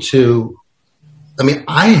came to, I mean,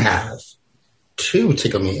 I have 2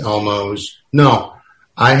 Tickle Me Elmos. No,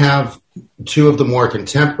 I have 2 of the more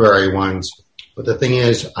contemporary ones. But the thing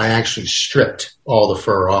is, I actually stripped all the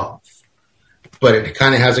fur off. But it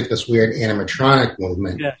kind of has like this weird animatronic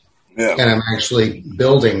movement. Yeah. And I'm actually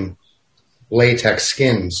building latex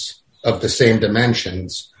skins of the same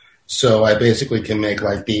dimensions. So I basically can make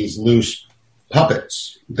like these loose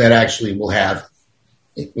puppets that actually will have,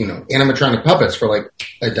 animatronic puppets for like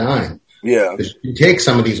a dime. Yeah. You take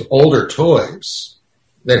some of these older toys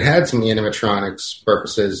that had some animatronics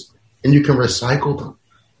purposes and you can recycle them.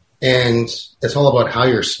 And it's all about how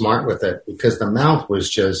you're smart with it because the mouth was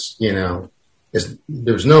just,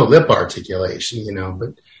 there was no lip articulation,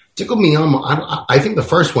 but Tickle Me Elmo, I think the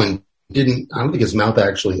first one I don't think his mouth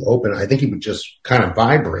actually opened. I think he would just kind of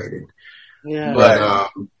vibrated. Yeah. But,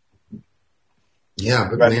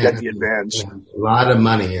 but man, get the advance. A lot of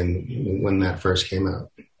money when that first came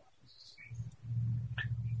out.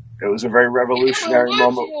 It was a very revolutionary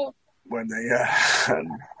moment when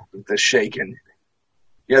the shaking.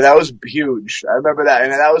 Yeah, that was huge. I remember that.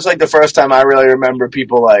 And that was like the first time I really remember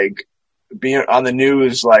people like being on the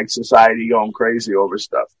news, like society going crazy over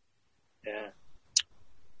stuff. Yeah.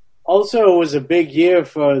 Also, it was a big year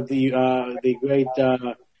for the great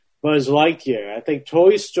Buzz Lightyear. I think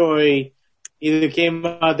Toy Story either came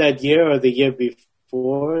out that year or the year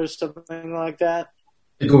before or something like that. I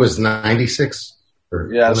think it was 96.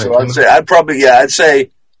 Yeah, so I'd say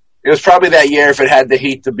it was probably that year if it had the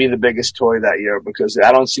heat to be the biggest toy that year because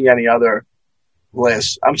I don't see any other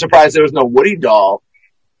lists. I'm surprised there was no Woody doll.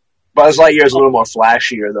 Buzz Lightyear is a little more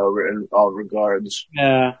flashier, though, in all regards.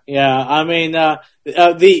 Yeah. I mean,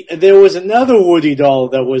 there was another Woody doll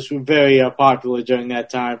that was very popular during that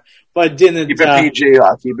time, but didn't. Keep it PG,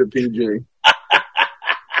 I'll keep it PG.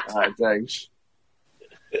 All right, thanks.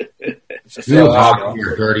 It's a You film. have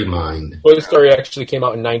your dirty mind. Toy Story actually came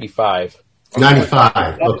out in 95.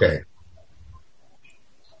 95. Okay.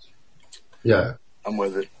 Yeah, I'm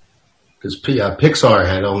with it. because Pixar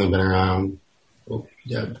had only been around. Well,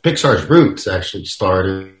 yeah, Pixar's roots actually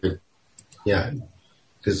started. Yeah,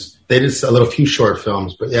 because they did a little few short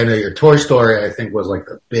films, but yeah, no, your Toy Story I think was like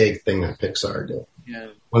the big thing that Pixar did. Yeah.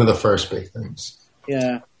 One of the first big things.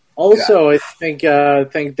 Yeah. Also, I think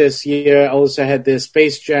this year also had the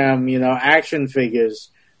Space Jam, action figures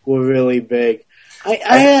were really big.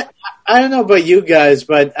 I don't know about you guys,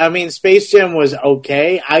 but I mean, Space Jam was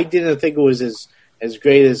okay. I didn't think it was as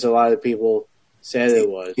great as a lot of people said it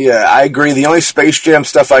was. Yeah, I agree. The only Space Jam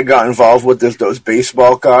stuff I got involved with is those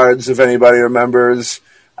baseball cards, if anybody remembers.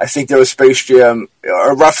 I think there was Space Jam,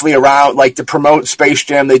 or roughly around, like to promote Space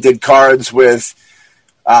Jam, they did cards with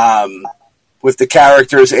the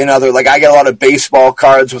characters in other, like I get a lot of baseball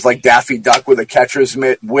cards with like Daffy Duck with a catcher's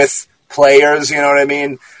mitt with players, you know what I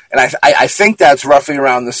mean? And I think that's roughly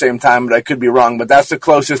around the same time, but I could be wrong. But that's the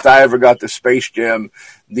closest I ever got to Space Jam,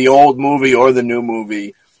 the old movie or the new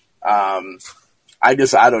movie. I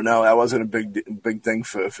don't know. That wasn't a big thing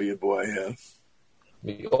for your boy. Yeah.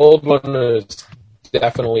 The old one is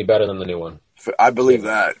definitely better than the new one. I believe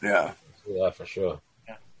that. Yeah. Yeah, for sure.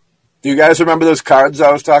 Do you guys remember those cards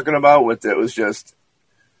I was talking about? It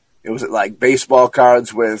was like baseball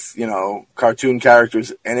cards with cartoon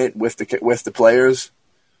characters in it with the players.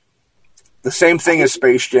 The same thing as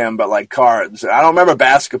Space Jam, but like cards. I don't remember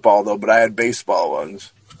basketball though, but I had baseball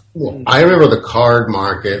ones. Well, I remember the card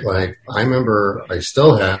market. Like I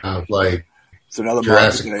still have like It's another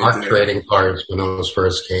Jurassic Park trading cards when those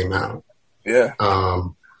first came out. Yeah.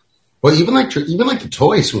 Well, even like the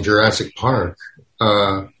toys from Jurassic Park,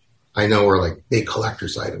 I know are like big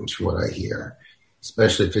collector's items from what I hear,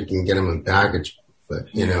 especially if you can get them in baggage. But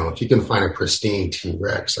if you can find a pristine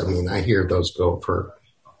T-Rex, I mean, I hear those go for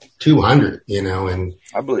 $200. And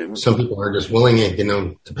I believe it. Some people are just willing,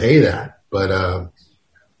 to pay that. But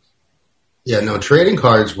trading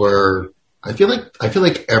cards were. I feel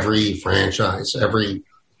like every franchise, every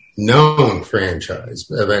known franchise,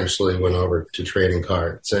 eventually went over to trading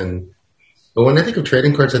cards. But when I think of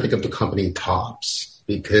trading cards, I think of the company Topps,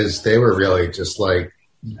 because they were really just like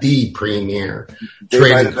the premier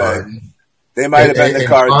trading card. They might have been the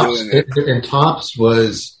card Topps, doing it. And Topps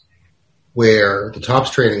was where the Topps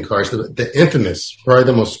trading cards, the infamous, probably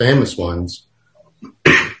the most famous ones,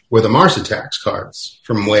 were the Mars Attacks cards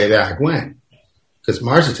from way back when. Because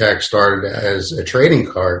Mars Attacks started as a trading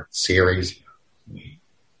card series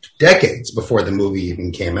decades before the movie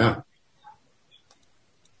even came out.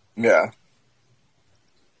 Yeah.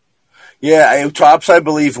 Yeah, Topps, I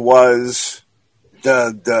believe, was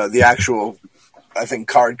the actual, I think,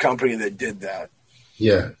 card company that did that.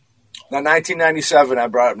 Yeah. Now, 1997, I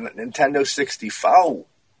brought up Nintendo 64.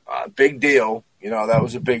 Big deal. That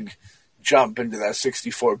was a big jump into that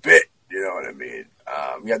 64-bit. You know what I mean?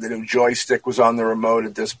 The new joystick was on the remote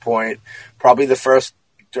at this point. Probably the first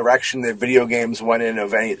direction that video games went in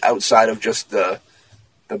of any outside of just the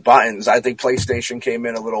buttons. I think PlayStation came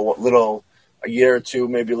in a year or two,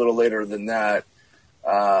 maybe a little later than that.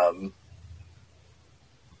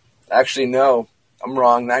 Actually, no, I'm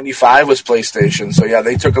wrong. 95 was PlayStation. So yeah,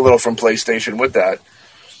 they took a little from PlayStation with that,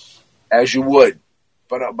 as you would.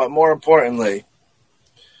 But more importantly,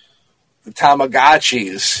 the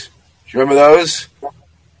Tamagotchis. Do you remember those?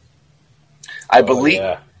 I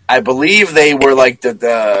believe they were like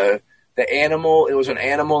the animal. It was an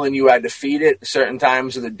animal, and you had to feed it certain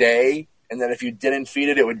times of the day. And then if you didn't feed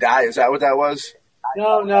it, it would die. Is that what that was?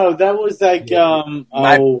 No, that was like that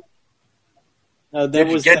was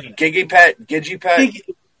Gigipet.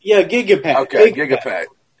 Gigapet. Okay, Gigapet.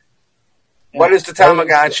 What is the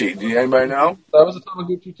Tamagotchi? Do anybody know? That was the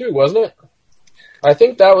Tamagotchi too, wasn't it? I would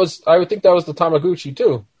think that was the Tamagotchi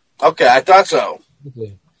too. Okay, I thought so.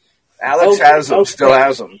 Alex has them, still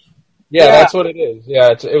has them. Yeah, that's what it is.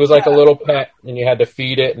 Yeah, it was like a little pet, and you had to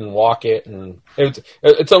feed it and walk it, and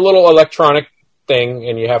it's a little electronic thing,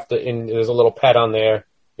 and there's a little pet on there.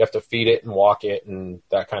 You have to feed it and walk it, and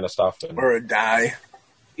that kind of stuff. Or it die.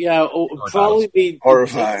 Yeah, probably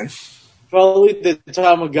horrifying. Probably the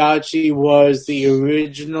Tamagotchi was the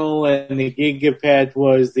original, and the Gigapet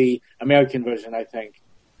was the American version, I think.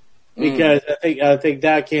 Because I think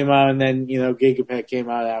that came out, and then Gigapet came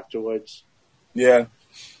out afterwards. Yeah.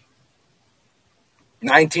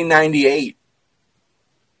 1998.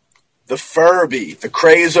 The Furby. The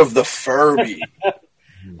craze of the Furby.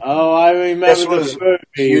 Oh, I remember this was the Furbies.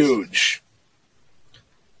 Huge.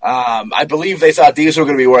 I believe they thought these were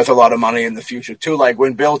going to be worth a lot of money in the future, too. Like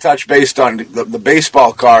when Bill touched based on the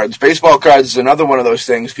baseball cards is another one of those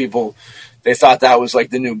things they thought that was like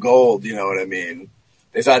the new gold, you know what I mean?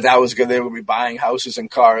 They thought that was good. They would be buying houses and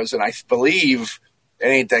cars, and I believe it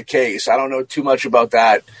ain't that case. I don't know too much about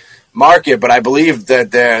that market, but I believe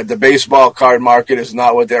that the baseball card market is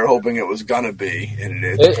not what they're hoping it was going to be, and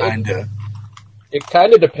it's kind of... It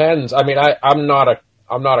kind of depends. I mean, I'm not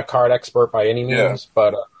a card expert by any means,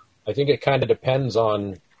 but I think it kind of depends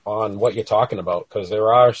on what you're talking about, because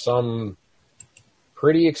there are some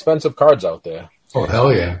pretty expensive cards out there. Oh,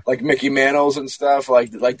 hell yeah. Like Mickey Mantles and stuff,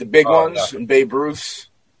 like the big ones, and Babe Ruth's.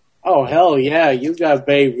 Oh, hell yeah. You got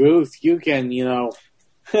Babe Ruth. You can, name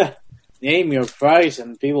your price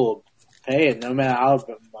and people will pay it no matter how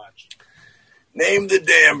much. Name the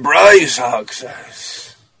damn price, Hawk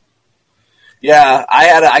says. Yeah,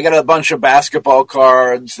 I got a bunch of basketball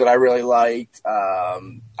cards that I really liked.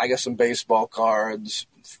 I got some baseball cards,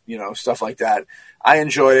 stuff like that. I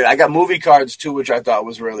enjoyed it. I got movie cards too, which I thought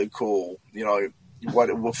was really cool.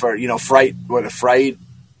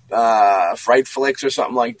 Fright Flicks or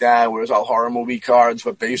something like that, where it was all horror movie cards,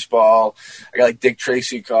 but baseball. I got like Dick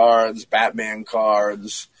Tracy cards, Batman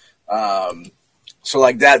cards. So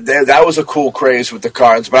like that was a cool craze with the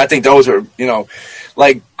cards. But I think those are,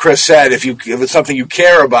 like Chris said, if it's something you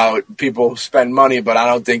care about, people spend money. But I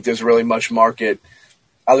don't think there's really much market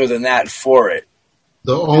other than that for it.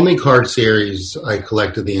 The only card series I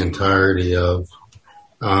collected the entirety of,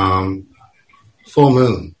 Full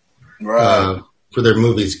Moon. Right. For their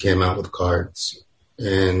movies came out with cards.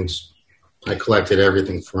 And I collected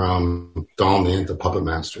everything from Dollman to Puppet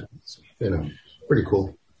Master. Pretty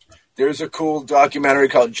cool. There's a cool documentary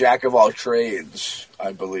called Jack of All Trades,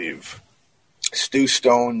 I believe. Stu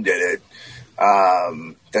Stone did it.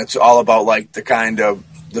 That's all about like the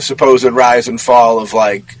supposed rise and fall of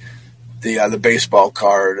like the baseball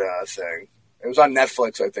card thing. It was on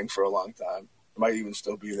Netflix, I think, for a long time. It might even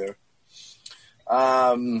still be there.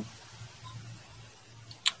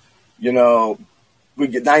 We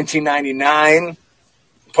get 1999,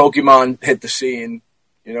 Pokemon hit the scene.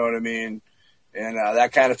 You know what I mean? And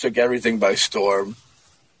that kind of took everything by storm.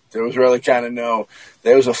 There was really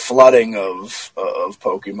there was a flooding of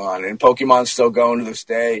Pokemon, and Pokemon's still going to this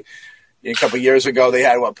day. A couple of years ago, they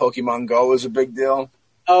had Pokemon Go was a big deal.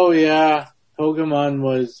 Oh yeah,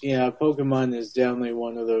 Pokemon is definitely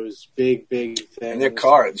one of those big things. And they're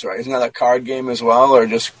cards, right? Isn't that a card game as well, or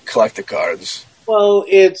just collect the cards? Well,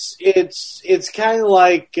 it's kind of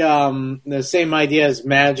like the same idea as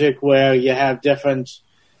Magic, where you have different.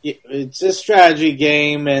 It's a strategy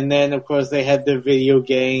game, and then of course they had the video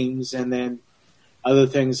games, and then other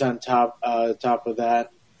things on top of that.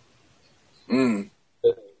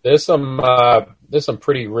 There's some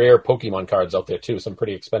pretty rare Pokemon cards out there too. Some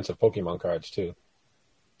pretty expensive Pokemon cards too.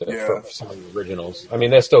 For some of the originals. I mean,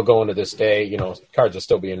 they're still going to this day. Cards are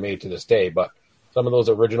still being made to this day, but some of those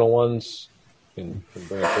original ones can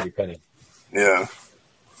bring a pretty penny. Yeah.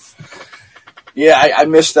 Yeah, I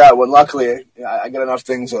missed that one. Luckily, I got enough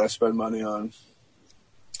things that I spend money on.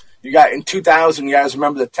 You got, in 2000, you guys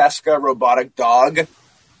remember the Tesca robotic dog?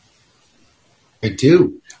 I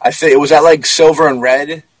do. I say, was that like silver and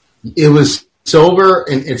red? It was silver,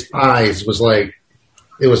 and its eyes was like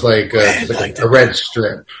a red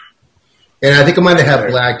strip. And I think it might have had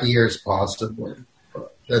black ears, possibly.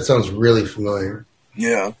 That sounds really familiar.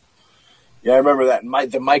 Yeah. Yeah, I remember that.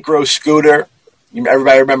 The micro scooter.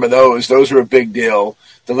 Everybody remember those. Those were a big deal.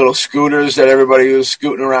 The little scooters that everybody was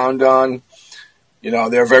scooting around on.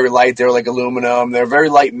 They're very light. They're like aluminum. They're very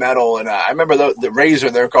light metal. And I remember the Razor.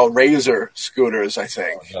 They're called Razor scooters, I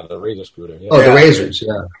think. Yeah, the Razor scooter. Yeah. Oh, the Razors,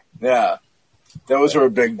 yeah. Yeah. Those were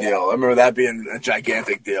a big deal. I remember that being a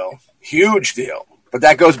gigantic deal. Huge deal. But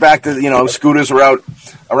that goes back to, scooters were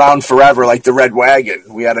around forever, like the Red Wagon.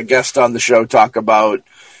 We had a guest on the show talk about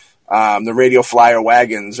the Radio Flyer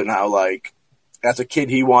wagons and how, like, as a kid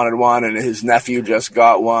he wanted one and his nephew just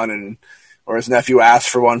got one, or his nephew asked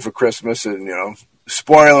for one for Christmas, and,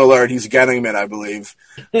 spoiler alert, he's getting it, I believe.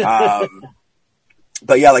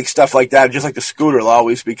 But yeah, like stuff like that, just like the scooter will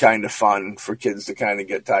always be kind of fun for kids to kind of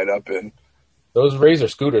get tied up in. Those Razor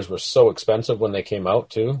scooters were so expensive when they came out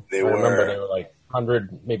too. I remember they were like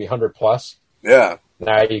 100, maybe 100 plus. Yeah.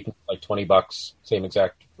 Now you can like $20, same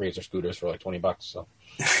exact Razor scooters for like $20. So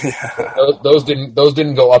yeah. those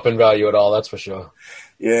didn't go up in value at all. That's for sure.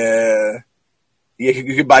 Yeah. Yeah,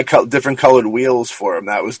 you could buy different colored wheels for them.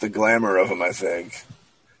 That was the glamour of them, I think.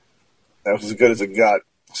 That was as good as it got.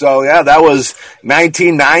 So, yeah, that was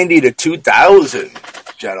 1990 to 2000,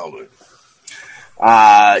 gentlemen.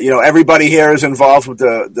 Everybody here is involved with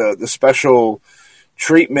the special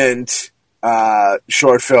treatment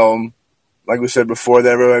short film. Like we said before,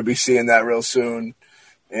 that everybody will be seeing that real soon.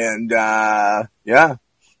 And yeah,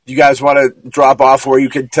 you guys want to drop off where you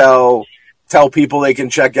could tell people they can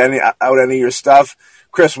check out any of your stuff?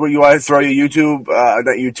 Chris, what you want to throw your YouTube?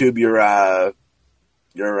 Not YouTube, your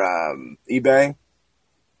eBay.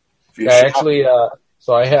 Actually,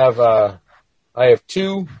 so I have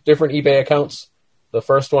 2 different eBay accounts. The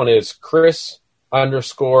first one is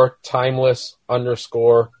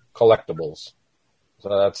Chris_timeless_collectibles.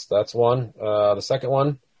 So that's one. The second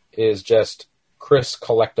one is just Chris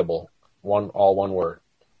Collectible, all one word.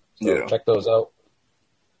 So check those out.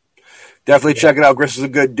 Definitely check it out. Chris is a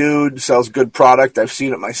good dude, sells good product. I've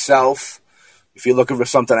seen it myself. If you're looking for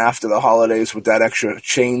something after the holidays with that extra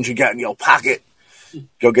change you got in your pocket,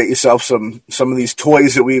 go get yourself some of these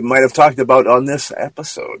toys that we might have talked about on this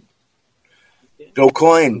episode. Bill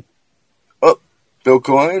Coyne. Oh, Bill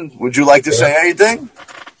Coyne, would you like to say anything?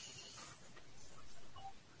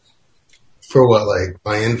 For what, like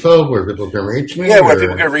my info, where people can reach me? Yeah, where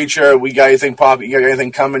people can reach you. We got anything pop? You got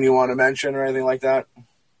anything coming you want to mention or anything like that?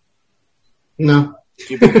 No.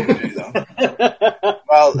 Keep it PG, though.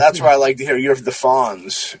 Well, that's where I like to hear. You're the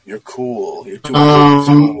Fonz. You're cool. You're too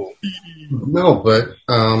cool. No, but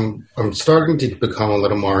I'm starting to become a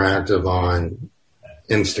little more active on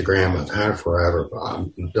Instagram. I've had it forever, but I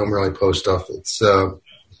don't really post stuff. It's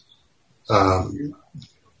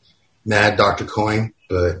Mad Dr. Coyne,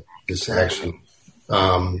 but it's actually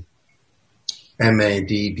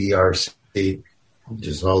MADDRC,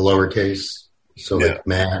 just all lowercase. So like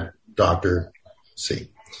Mad Dr. C.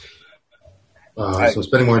 So I'm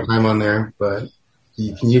spending more time on there, but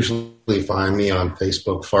you can usually find me on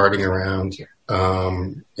Facebook farting around,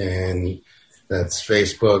 and that's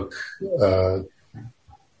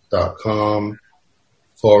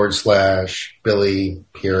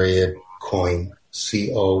facebook.com/Billy_Coyne, COYNE.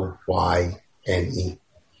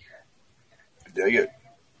 Dig it.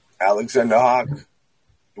 Alexander Hawk,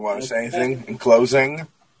 you want to say anything in closing?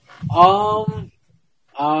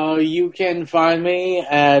 You can find me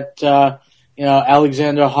at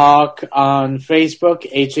Alexander Hawk on Facebook,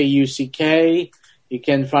 HAUCK. You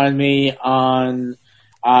can find me on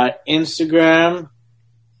Instagram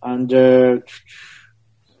under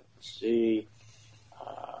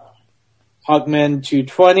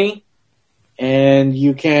Hawkman220, and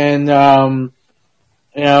you can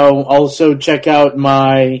also check out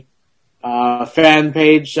my fan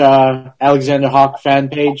page, Alexander Hawk fan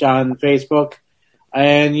page on Facebook.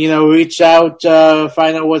 And, reach out,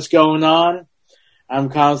 find out what's going on. I'm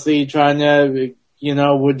constantly trying to,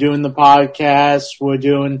 we're doing the podcast, we're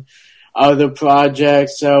doing other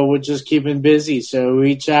projects, so we're just keeping busy. So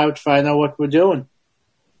reach out, find out what we're doing.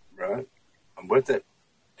 Right. I'm with it.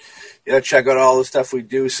 Yeah, check out all the stuff we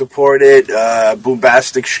do. Support it.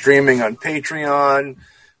 Boombastic Streaming on Patreon.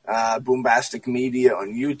 Boombastic Media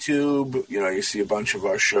on YouTube. You see a bunch of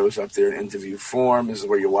our shows up there in interview form. This is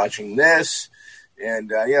where you're watching this.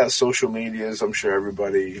 And, social medias, I'm sure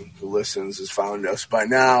everybody who listens has found us by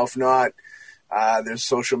now. If not, there's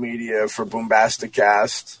social media for Boombastic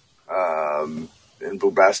Cast, and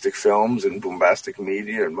Boombastic Films, and Boombastic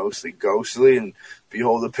Media, and mostly Ghostly, and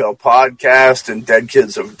Behold the Pill Podcast, and Dead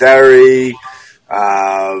Kids of Derry,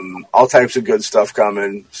 all types of good stuff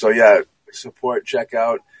coming. So, yeah, support, check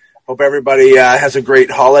out. Hope everybody has a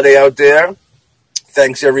great holiday out there.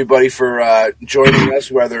 Thanks, everybody, for joining us,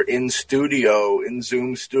 whether in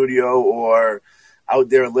Zoom studio, or out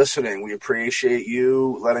there listening. We appreciate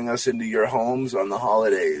you letting us into your homes on the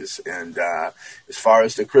holidays. And as far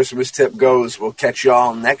as the Christmas tip goes, we'll catch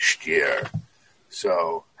y'all next year.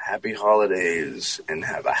 So, happy holidays, and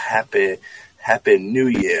have a happy New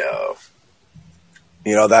Year.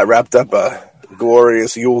 That wrapped up a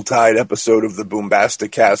glorious Yuletide episode of the Boombastic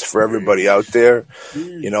Cast for everybody out there.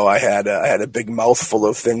 I had a big mouthful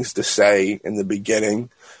of things to say in the beginning,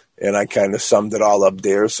 and I kind of summed it all up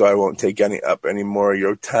there, so I won't take any more of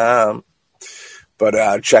your time.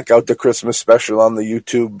 But check out the Christmas special on the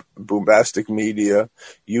YouTube Boombastic Media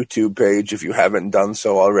YouTube page if you haven't done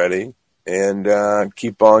so already, and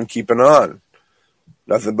keep on keeping on.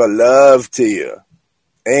 Nothing but love to you,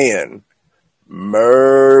 and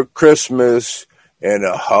Merry Christmas and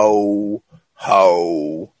a ho,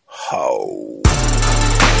 ho, ho.